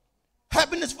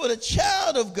 Happiness for the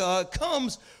child of God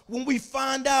comes when we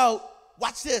find out,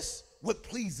 watch this, what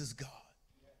pleases God.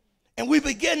 And we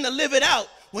begin to live it out.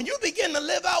 When you begin to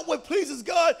live out what pleases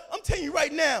God, I'm telling you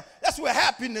right now, that's where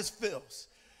happiness fills.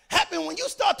 happy when you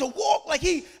start to walk like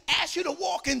he asked you to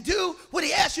walk and do what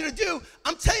he asked you to do.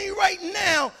 I'm telling you right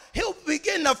now, he'll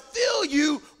begin to fill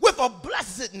you with a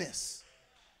blessedness.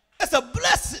 It's a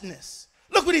blessedness.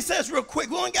 Look what he says real quick.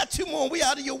 We only got 2 more and we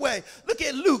out of your way. Look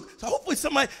at Luke. So hopefully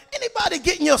anybody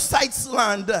getting your sights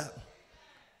lined up?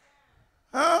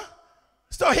 Huh?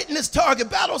 Start hitting this target,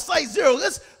 battle site 0.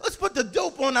 Let's put the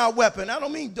dope on our weapon. I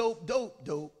don't mean dope.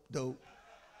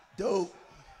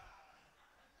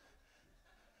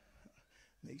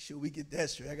 Make sure we get that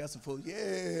straight. I got some folks.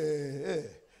 Yeah.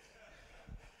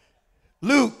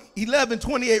 Luke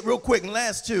 11:28, real quick, and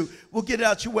last 2. We'll get it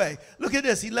out your way. Look at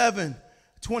this,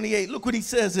 11:28. Look what he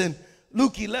says in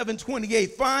Luke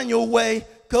 11:28. Find your way.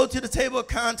 Go to the table of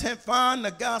content. Find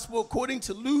the gospel according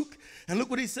to Luke. And look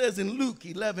what he says in Luke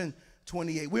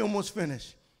 11:28. We almost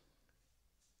finished.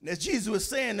 And as Jesus was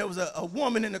saying, there was a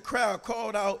woman in the crowd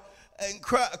called out,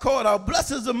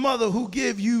 blessed is the mother who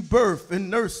gave you birth and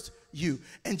nursed you.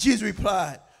 And Jesus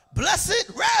replied,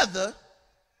 blessed rather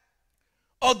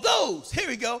are those, here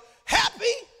we go, happy,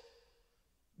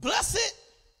 blessed,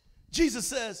 Jesus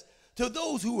says, to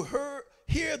those who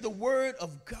hear the word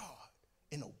of God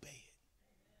and obey it.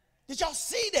 Did y'all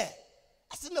see that?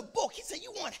 That's in the book. He said,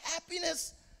 you want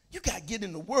happiness? You got to get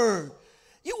in the word.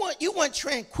 You want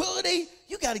tranquility?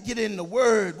 You got to get in the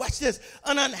word. Watch this.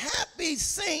 An unhappy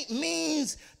saint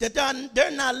means that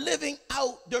they're not living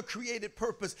out their created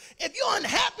purpose. If you're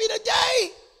unhappy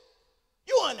today,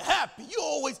 you're unhappy. You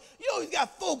always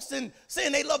got folks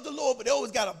saying they love the Lord, but they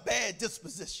always got a bad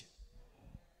disposition.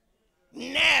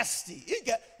 Nasty.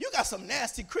 You got some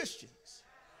nasty Christians.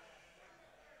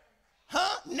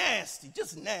 Huh? Nasty.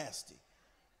 Just nasty.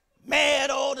 Mad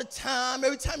all the time.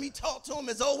 Every time you talk to them,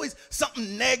 there's always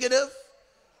something negative.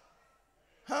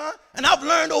 Huh? And I've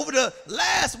learned in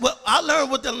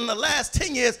the last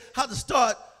 10 years how to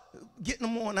start getting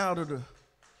them on out of the.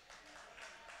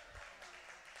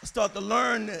 Start to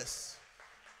learn this.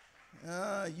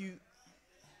 You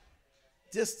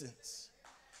distance.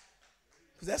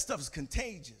 Because that stuff is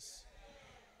contagious.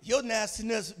 Your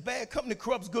nastiness, bad company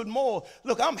corrupts good moral.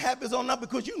 Look, I'm happy as all not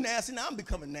because you nasty, now I'm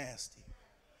becoming nasty.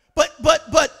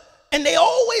 But, and they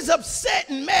always upset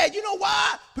and mad. You know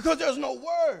why? Because there's no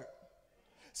word.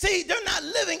 See, they're not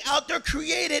living out their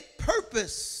created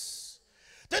purpose.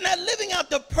 They're not living out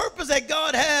the purpose that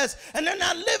God has, and they're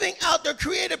not living out their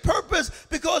created purpose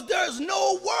because there's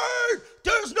no word.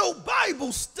 There's no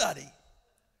Bible study.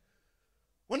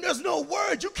 When there's no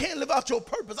word, you can't live out your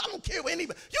purpose. I don't care what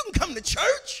anybody. You can come to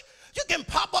church. You can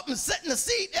pop up and sit in the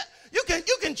seat. You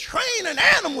can train an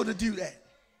animal to do that.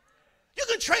 You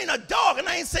can train a dog, and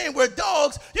I ain't saying we're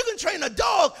dogs. You can train a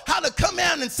dog how to come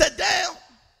out and sit down.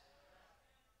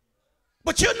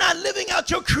 But you're not living out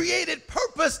your created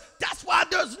purpose. That's why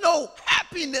there's no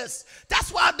happiness. That's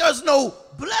why there's no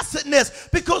blessedness.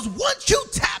 Because once you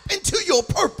tap into your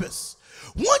purpose,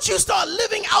 once you start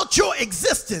living out your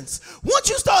existence, once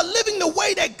you start living the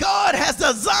way that God has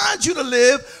designed you to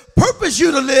live, purpose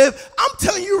you to live, I'm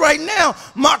telling you right now,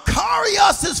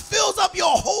 Makarios fills up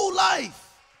your whole life.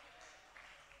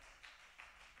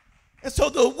 And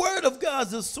so the word of God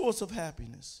is the source of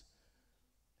happiness.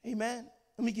 Amen.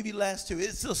 Let me give you the last 2.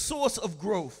 It's a source of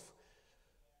growth.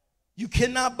 You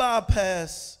cannot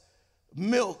bypass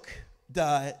milk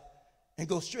diet and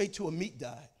go straight to a meat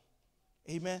diet.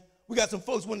 Amen. We got some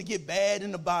folks want to get bad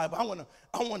in the Bible. I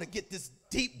want to get this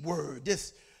deep word.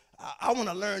 I want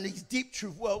to learn these deep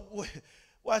truths. Well,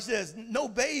 watch this. No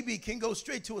baby can go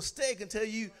straight to a steak until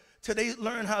they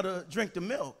learn how to drink the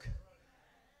milk.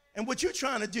 And what you're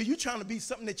trying to do, you're trying to be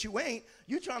something that you ain't.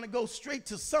 You're trying to go straight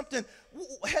to something.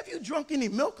 Have you drunk any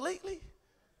milk lately?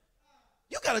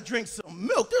 You got to drink some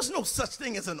milk. There's no such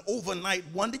thing as an overnight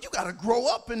wonder. You got to grow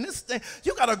up in this thing.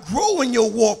 You got to grow in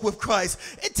your walk with Christ.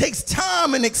 It takes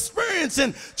time and experience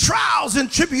and trials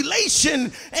and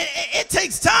tribulation. It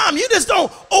takes time. You just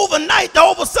don't overnight,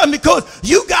 all of a sudden, because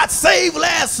you got saved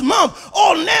last month,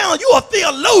 now you're a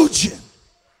theologian.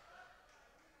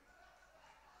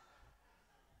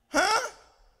 Huh?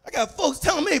 I got folks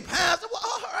telling me, Pastor, well,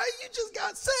 all right, you just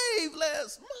got saved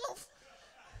last month.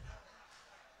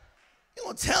 You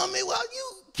gonna tell me, well,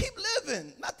 you keep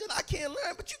living. Not that I can't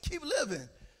learn, but you keep living.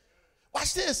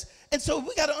 Watch this. And so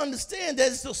we got to understand that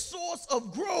it's a source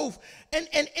of growth. And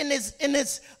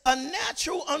it's a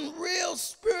natural, unreal,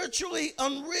 spiritually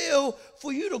unreal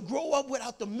for you to grow up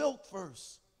without the milk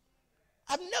first.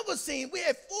 I've never seen, we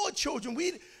had 4 children.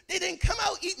 They didn't come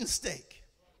out eating steak.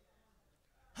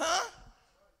 Huh?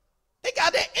 They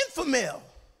got that Infamil.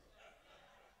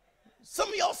 Some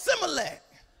of y'all Similac.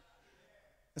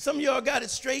 And some of y'all got it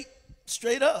straight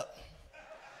up.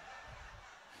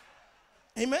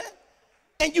 Amen?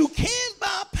 And you can't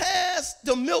bypass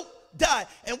the milk diet.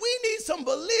 And we need some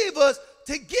believers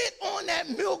to get on that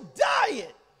milk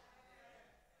diet,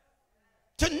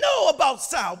 to know about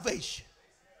salvation,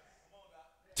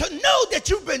 to know that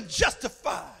you've been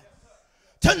justified,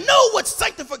 to know what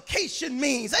sanctification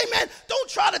means. Amen. Don't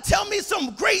try to tell me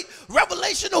some great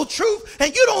revelational truth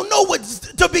and you don't know what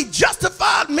to be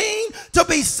justified mean, to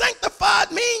be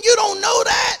sanctified mean. You don't know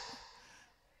that.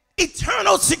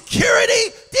 Eternal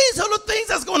security. These are the things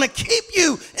that's going to keep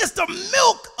you. It's the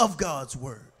milk of God's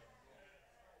word.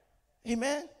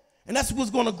 Amen. And that's what's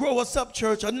going to grow us up,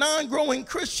 church. A non-growing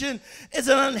Christian is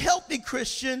an unhealthy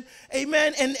Christian.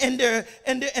 Amen. And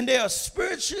they are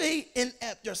spiritually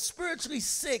inept. They're spiritually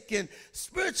sick and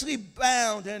spiritually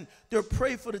bound, and they're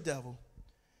prey for the devil.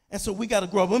 And so we got to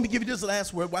grow up. Let me give you this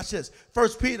last word. Watch this. 1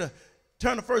 Peter.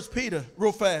 Turn to 1 Peter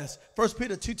real fast. 1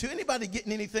 Peter 2:2. Anybody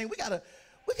getting anything? We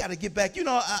gotta get back. You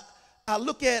know, I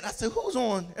look at, I say, who's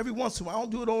on every once in a while? I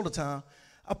don't do it all the time.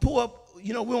 I pull up,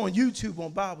 you know, we're on YouTube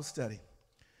on Bible study.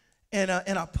 And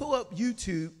I pull up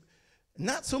YouTube,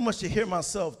 not so much to hear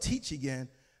myself teach again,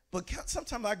 but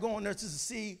sometimes I go on there just to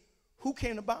see who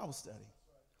came to Bible study.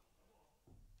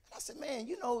 And I said, man,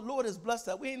 you know, Lord has blessed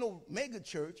us. We ain't no mega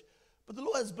church, but the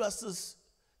Lord has blessed us,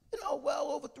 you know,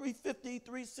 well over 350,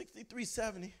 360,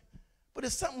 370. But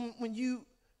it's something when you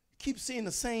keep seeing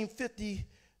the same 50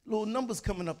 little numbers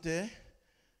coming up there,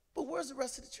 but where's the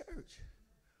rest of the church?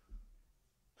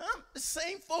 The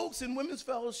same folks in women's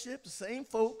fellowship, the same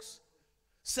folks,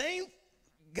 same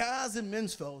guys in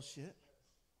men's fellowship,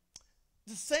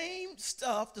 the same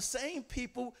stuff, the same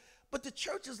people, but the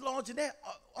church is larger than that.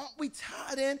 Aren't we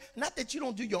tied in? Not that you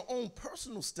don't do your own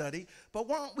personal study, but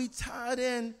why aren't we tied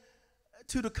in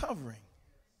to the covering?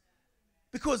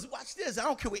 Because watch this, I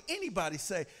don't care what anybody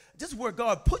say. This is where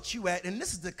God puts you at, and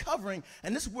this is the covering,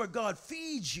 and this is where God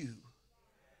feeds you.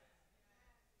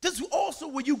 This is also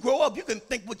where you grow up. You can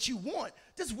think what you want.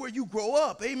 This is where you grow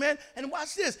up, amen? And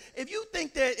watch this. If you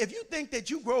think that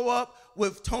you grow up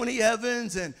with Tony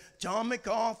Evans and John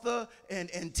MacArthur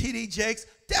and T.D. Jakes,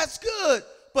 that's good.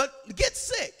 But get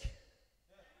sick.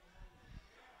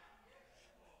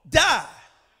 Die.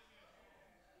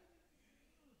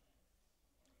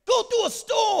 Go through a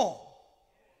storm.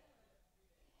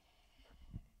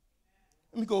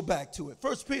 Let me go back to it.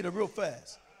 1 Peter real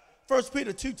fast. 1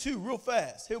 Peter 2:2 real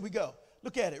fast. Here we go.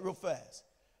 Look at it real fast.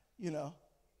 You know.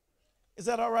 Is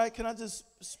that all right? Can I just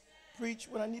preach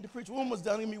what I need to preach? One was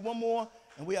done. Give me one more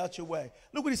and we out your way.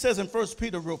 Look what he says in 1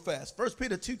 Peter real fast. 1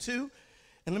 Peter 2:2.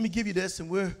 And let me give you this and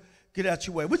we'll get out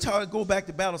your way. We're trying to go back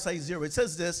to battle site 0. It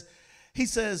says this. He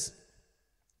says,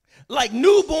 like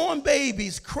newborn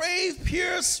babies, crave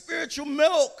pure spiritual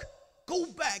milk. Go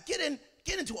back. Get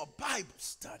into a Bible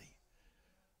study.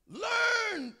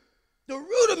 Learn the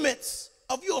rudiments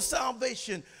of your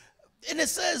salvation. And it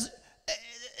says,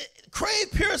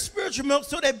 crave pure spiritual milk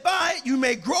so that by it you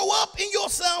may grow up in your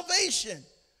salvation.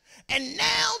 And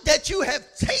now that you have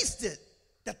tasted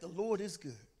that the Lord is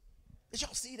good. Did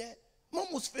y'all see that? I'm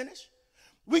almost finished.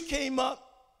 We came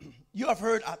up, you have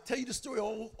heard, I'll tell you the story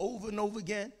over and over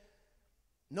again.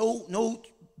 No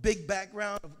big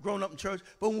background of growing up in church.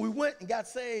 But when we went and got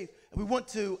saved, and we went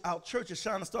to our church at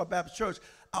Shining Star Baptist Church,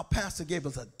 our pastor gave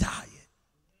us a diet.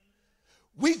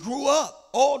 We grew up,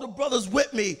 all the brothers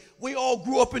with me, we all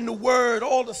grew up in the word,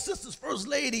 all the sisters, first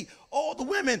lady, all the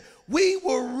women, we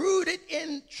were rooted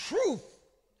in truth.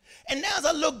 And now as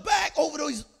I look back over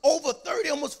those over 30,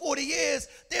 almost 40 years,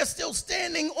 they're still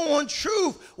standing on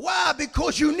truth. Why?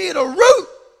 Because you need a root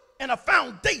and a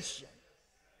foundation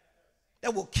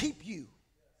that will keep you.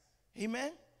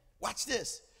 Amen? Watch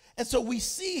this. And so we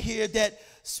see here that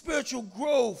spiritual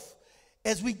growth,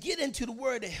 as we get into the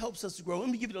word, it helps us to grow. Let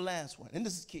me give you the last one, and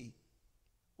this is key.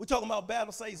 We're talking about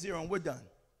battle site 0, and we're done.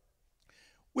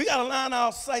 We got to line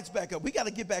our sights back up. We got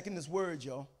to get back in this word,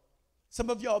 y'all. Some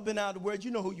of y'all have been out of the word. You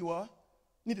know who you are.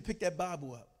 You need to pick that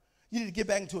Bible up. You need to get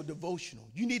back into a devotional.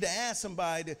 You need to ask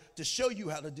somebody to show you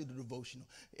how to do the devotional.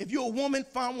 If you're a woman,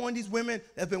 find one of these women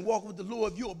that have been walking with the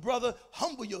Lord. If you're a brother,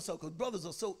 humble yourself, because brothers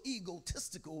are so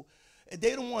egotistical.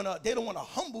 They don't want to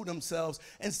humble themselves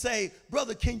and say,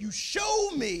 brother, can you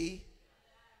show me?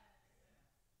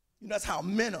 You know, that's how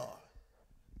men are.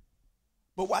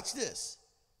 But watch this.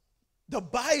 The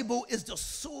Bible is the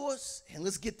source, and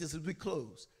let's get this as we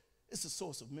close. It's the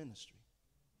source of ministry.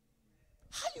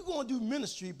 How you going to do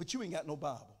ministry, but you ain't got no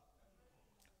Bible?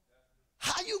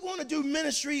 How you going to do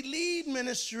ministry, lead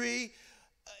ministry,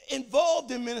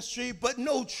 involved in ministry, but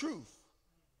no truth?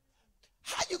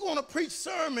 How you going to preach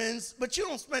sermons, but you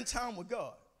don't spend time with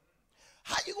God?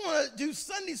 How you going to do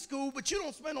Sunday school, but you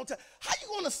don't spend no time? How you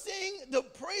going to sing the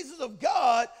praises of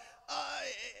God,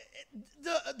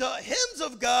 the hymns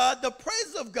of God, the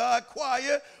praises of God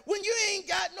choir, when you ain't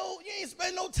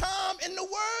spend no time in the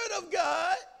word of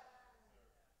God?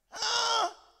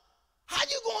 How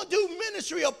you going to do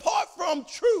ministry apart from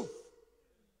truth?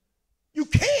 You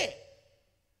can't.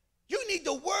 You need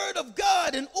the word of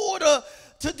God in order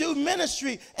to do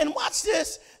ministry. And watch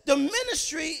this. The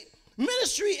ministry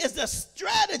is the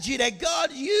strategy that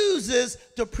God uses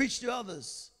to preach to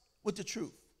others with the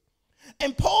truth.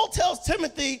 And Paul tells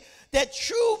Timothy that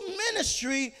true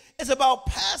ministry is about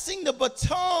passing the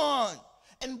baton.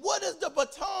 And what is the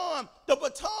baton? The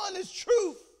baton is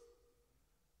truth.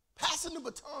 Passing the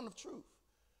baton of truth.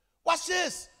 Watch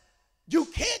this. You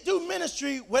can't do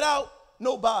ministry without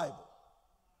no Bible.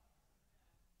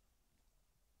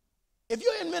 If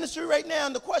you're in ministry right now,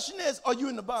 and the question is, are you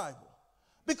in the Bible?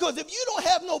 Because if you don't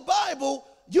have no Bible,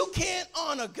 you can't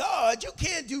honor God. You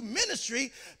can't do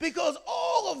ministry, because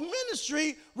all of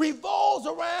ministry revolves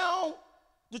around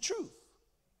the truth.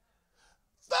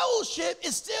 Fellowship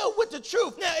is still with the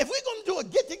truth. Now, if we're going to do a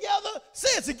get-together, say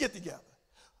it's a get-together.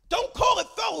 Don't call it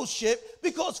fellowship,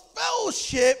 because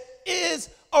fellowship is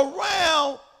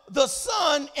around the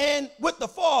Son and with the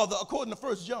Father, according to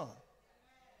 1 John.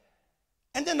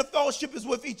 And then the fellowship is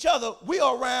with each other. We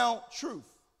are around truth.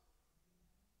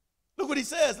 Look what he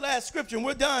says, last scripture, and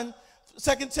we're done.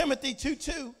 2 Timothy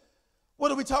 2:2. What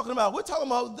are we talking about? We're talking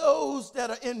about those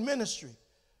that are in ministry.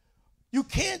 You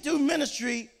can't do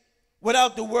ministry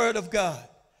without the word of God.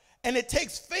 And it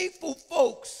takes faithful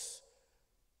folks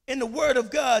in the word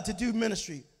of God to do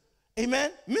ministry.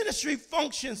 Amen? Ministry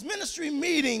functions, ministry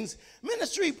meetings,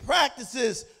 ministry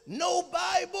practices. No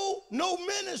Bible, no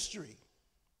ministry.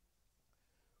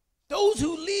 Those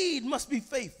who lead must be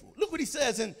faithful. Look what he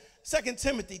says in 2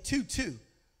 Timothy 2:2.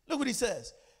 Look what he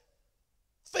says.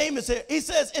 Famous here. He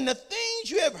says, "In the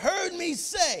things you have heard me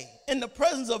say in the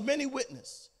presence of many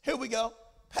witnesses." Here we go.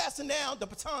 Passing down the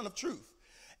baton of truth.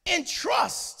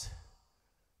 "Entrust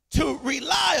to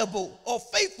reliable or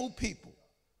faithful people."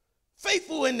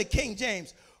 Faithful in the King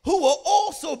James. "Who will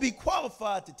also be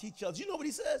qualified to teach others." You know what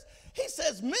he says? He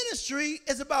says ministry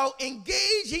is about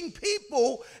engaging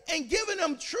people and giving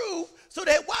them truth so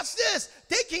that, watch this,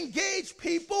 they can engage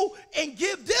people and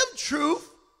give them truth.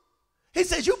 He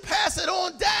says you pass it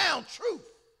on down, truth.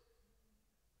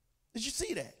 Did you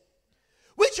see that?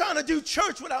 We're trying to do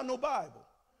church without no Bible.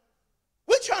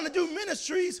 We're trying to do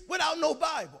ministries without no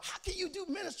Bible. How can you do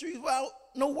ministries without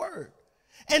no word?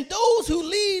 And those who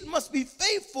lead must be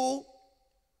faithful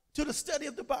to the study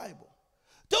of the Bible.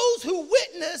 Those who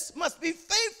witness must be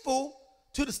faithful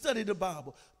to the study of the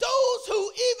Bible. Those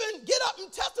who even get up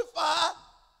and testify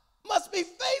must be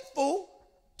faithful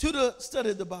to the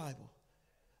study of the Bible.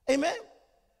 Amen?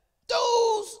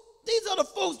 These are the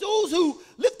folks, those who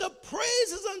lift up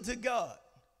praises unto God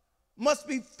must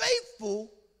be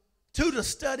faithful to the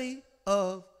study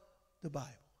of the Bible.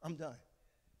 I'm done.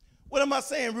 What am I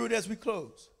saying, Ruth, as we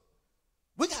close?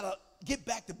 We got to get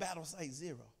back to battle site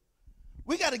zero.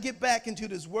 We got to get back into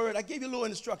this word. I gave you a little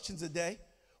instructions today.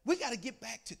 We got to get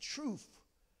back to truth.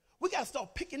 We got to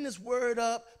start picking this word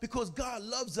up, because God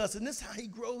loves us, and this is how he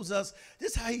grows us.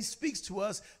 This is how he speaks to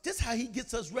us. This is how he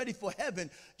gets us ready for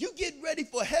heaven. You get ready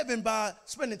for heaven by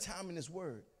spending time in his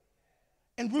word.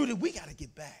 And Rudy, we got to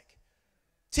get back.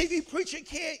 TV preacher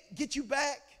can't get you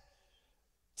back.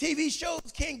 TV shows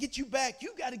can't get you back.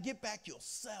 You got to get back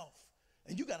yourself,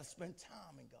 and you got to spend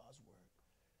time in God's word.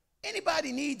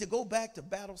 Anybody need to go back to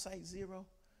battle site zero?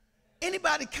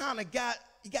 Anybody kind of got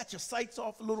your sights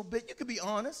off a little bit? You can be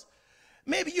honest.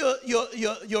 Maybe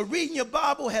your reading your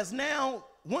Bible has now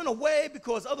went away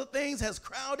because other things has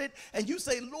crowded, and you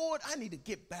say, Lord, I need to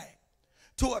get back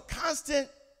to a constant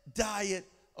diet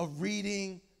of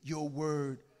reading your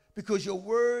word, because your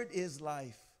word is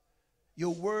life.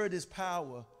 Your word is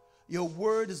power. Your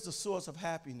word is the source of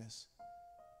happiness.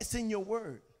 It's in your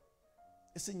word.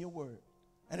 It's in your word.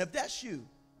 And if that's you,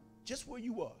 just where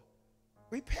you are,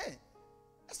 repent.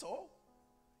 That's all.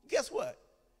 Guess what?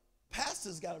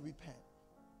 Pastors got to repent.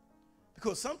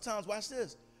 Because sometimes, watch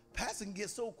this, pastors can get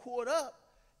so caught up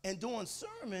in doing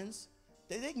sermons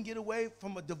that they can get away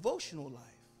from a devotional life.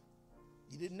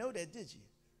 You didn't know that, did you?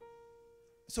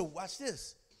 So watch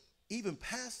this. Even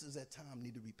pastors at times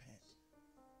need to repent.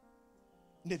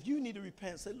 And if you need to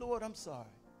repent, say, Lord, I'm sorry.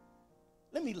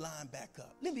 Let me line back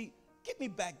up. Get me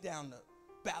back down to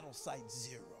battle site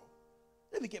zero.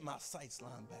 Let me get my sights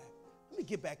lined back. Let me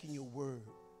get back in your word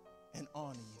and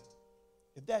honor you.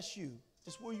 If that's you,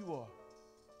 just where you are,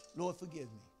 Lord, forgive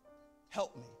me.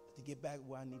 Help me to get back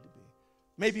where I need to be.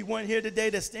 Maybe one here today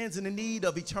that stands in the need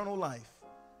of eternal life.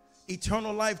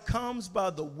 Eternal life comes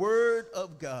by the word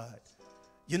of God.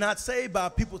 You're not saved by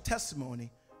people's testimony,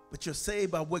 but you're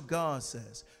saved by what God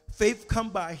says. Faith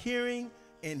comes by hearing,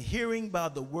 and hearing by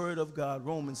the word of God.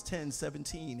 Romans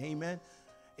 10:17. Amen.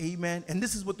 Amen. And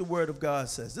this is what the word of God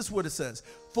says. This is what it says.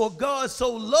 For God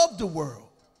so loved the world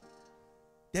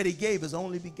that he gave his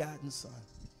only begotten son.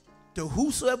 To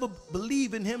whosoever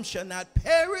believe in him shall not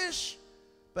perish,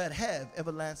 but have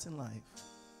everlasting life.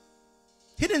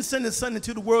 He didn't send his son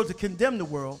into the world to condemn the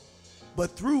world,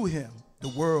 but through him the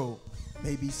world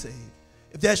may be saved.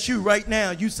 If that's you right now,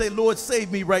 you say, Lord,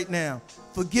 save me right now.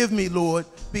 Forgive me, Lord.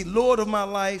 Be Lord of my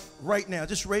life right now.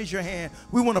 Just raise your hand.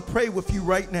 We want to pray with you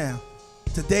right now.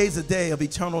 Today's a day of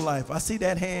eternal life. I see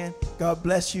that hand. God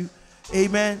bless you.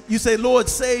 Amen. You say, Lord,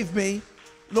 save me.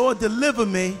 Lord, deliver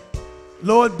me.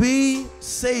 Lord, be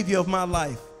Savior of my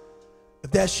life.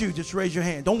 If that's you, just raise your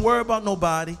hand. Don't worry about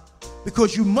nobody,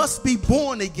 because you must be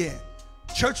born again.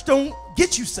 Church don't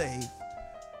get you saved.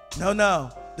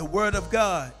 No. The word of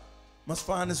God must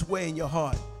find its way in your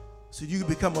heart so you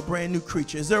become a brand new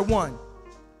creature. Is there one?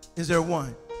 Is there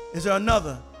one? Is there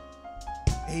another?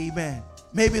 Amen.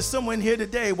 Maybe it's someone here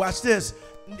today. Watch this.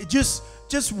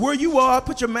 Just where you are,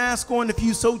 put your mask on if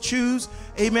you so choose.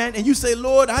 Amen. And you say,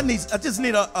 Lord, I just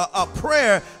need a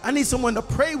prayer. I need someone to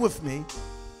pray with me,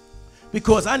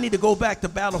 because I need to go back to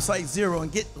battle site 0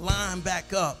 and get lined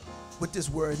back up with this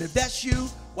word. If that's you,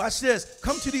 watch this.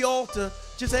 Come to the altar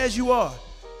just as you are.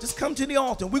 Just come to the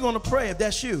altar. We're going to pray. If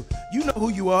that's you, you know who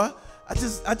you are. I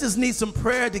just need some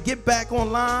prayer to get back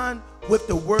online with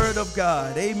the word of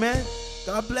God. Amen.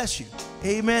 God bless you.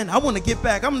 Amen. I want to get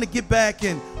back. I'm going to get back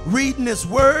in reading this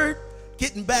word,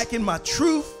 getting back in my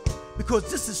truth, because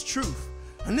this is truth.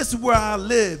 And this is where I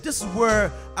live. This is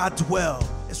where I dwell.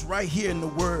 It's right here in the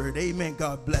word. Amen.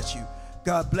 God bless you.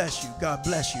 God bless you. God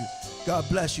bless you. God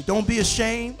bless you. Don't be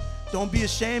ashamed. Don't be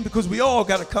ashamed, because we all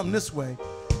got to come this way.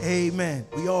 Amen.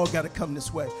 We all got to come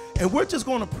this way. And we're just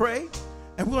going to pray,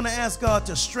 and we're going to ask God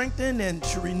to strengthen and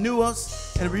to renew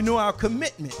us and renew our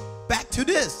commitment back to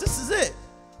this. This is it.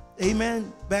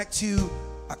 Amen. Back to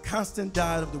a constant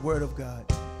diet of the word of God.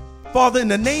 Father, in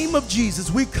the name of Jesus,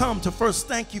 we come to first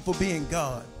thank you for being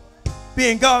God.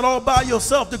 Being God all by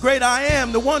yourself, the great I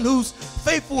am, the one who's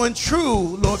faithful and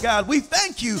true, Lord God. We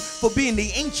thank you for being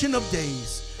the Ancient of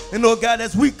Days. And Lord God,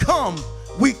 as we come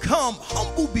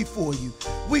humble before you.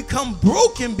 We come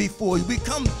broken before you. We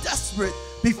come desperate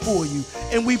before you.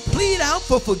 And we plead out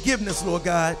for forgiveness, Lord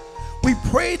God. We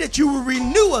pray that you will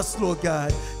renew us, Lord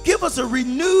God. Give us a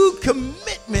renewed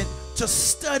commitment to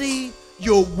study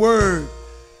your word,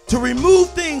 to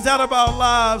remove things out of our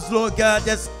lives, Lord God,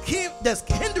 that's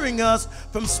hindering us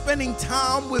from spending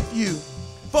time with you.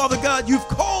 Father God, you've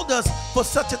called us for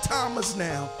such a time as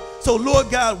now. So, Lord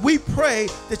God, we pray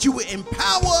that you would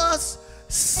empower us,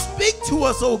 speak to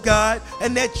us, oh God,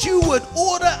 and that you would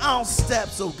order our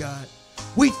steps, oh God.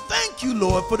 We thank you,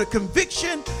 Lord, for the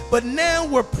conviction, but now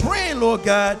we're praying, Lord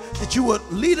God, that you would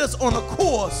lead us on a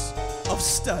course of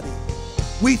study.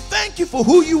 We thank you for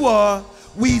who you are.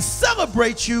 We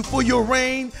celebrate you for your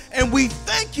reign, and we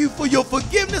thank you for your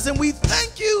forgiveness, and we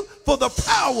thank you for the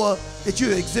power that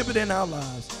you exhibit in our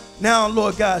lives. Now,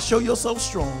 Lord God, show yourself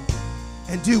strong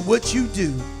and do what you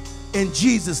do. In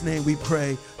Jesus' name we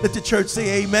pray. Let the church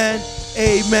say amen,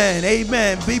 amen,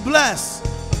 amen. Be blessed.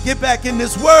 Get back in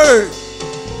this word.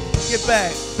 Get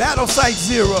back. Battle Site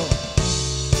 0.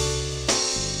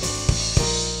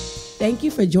 Thank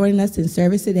you for joining us in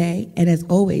service today. And as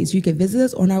always, you can visit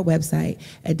us on our website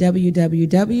at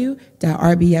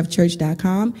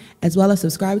www.rbfchurch.com, as well as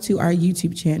subscribe to our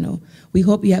YouTube channel. We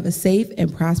hope you have a safe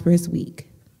and prosperous week.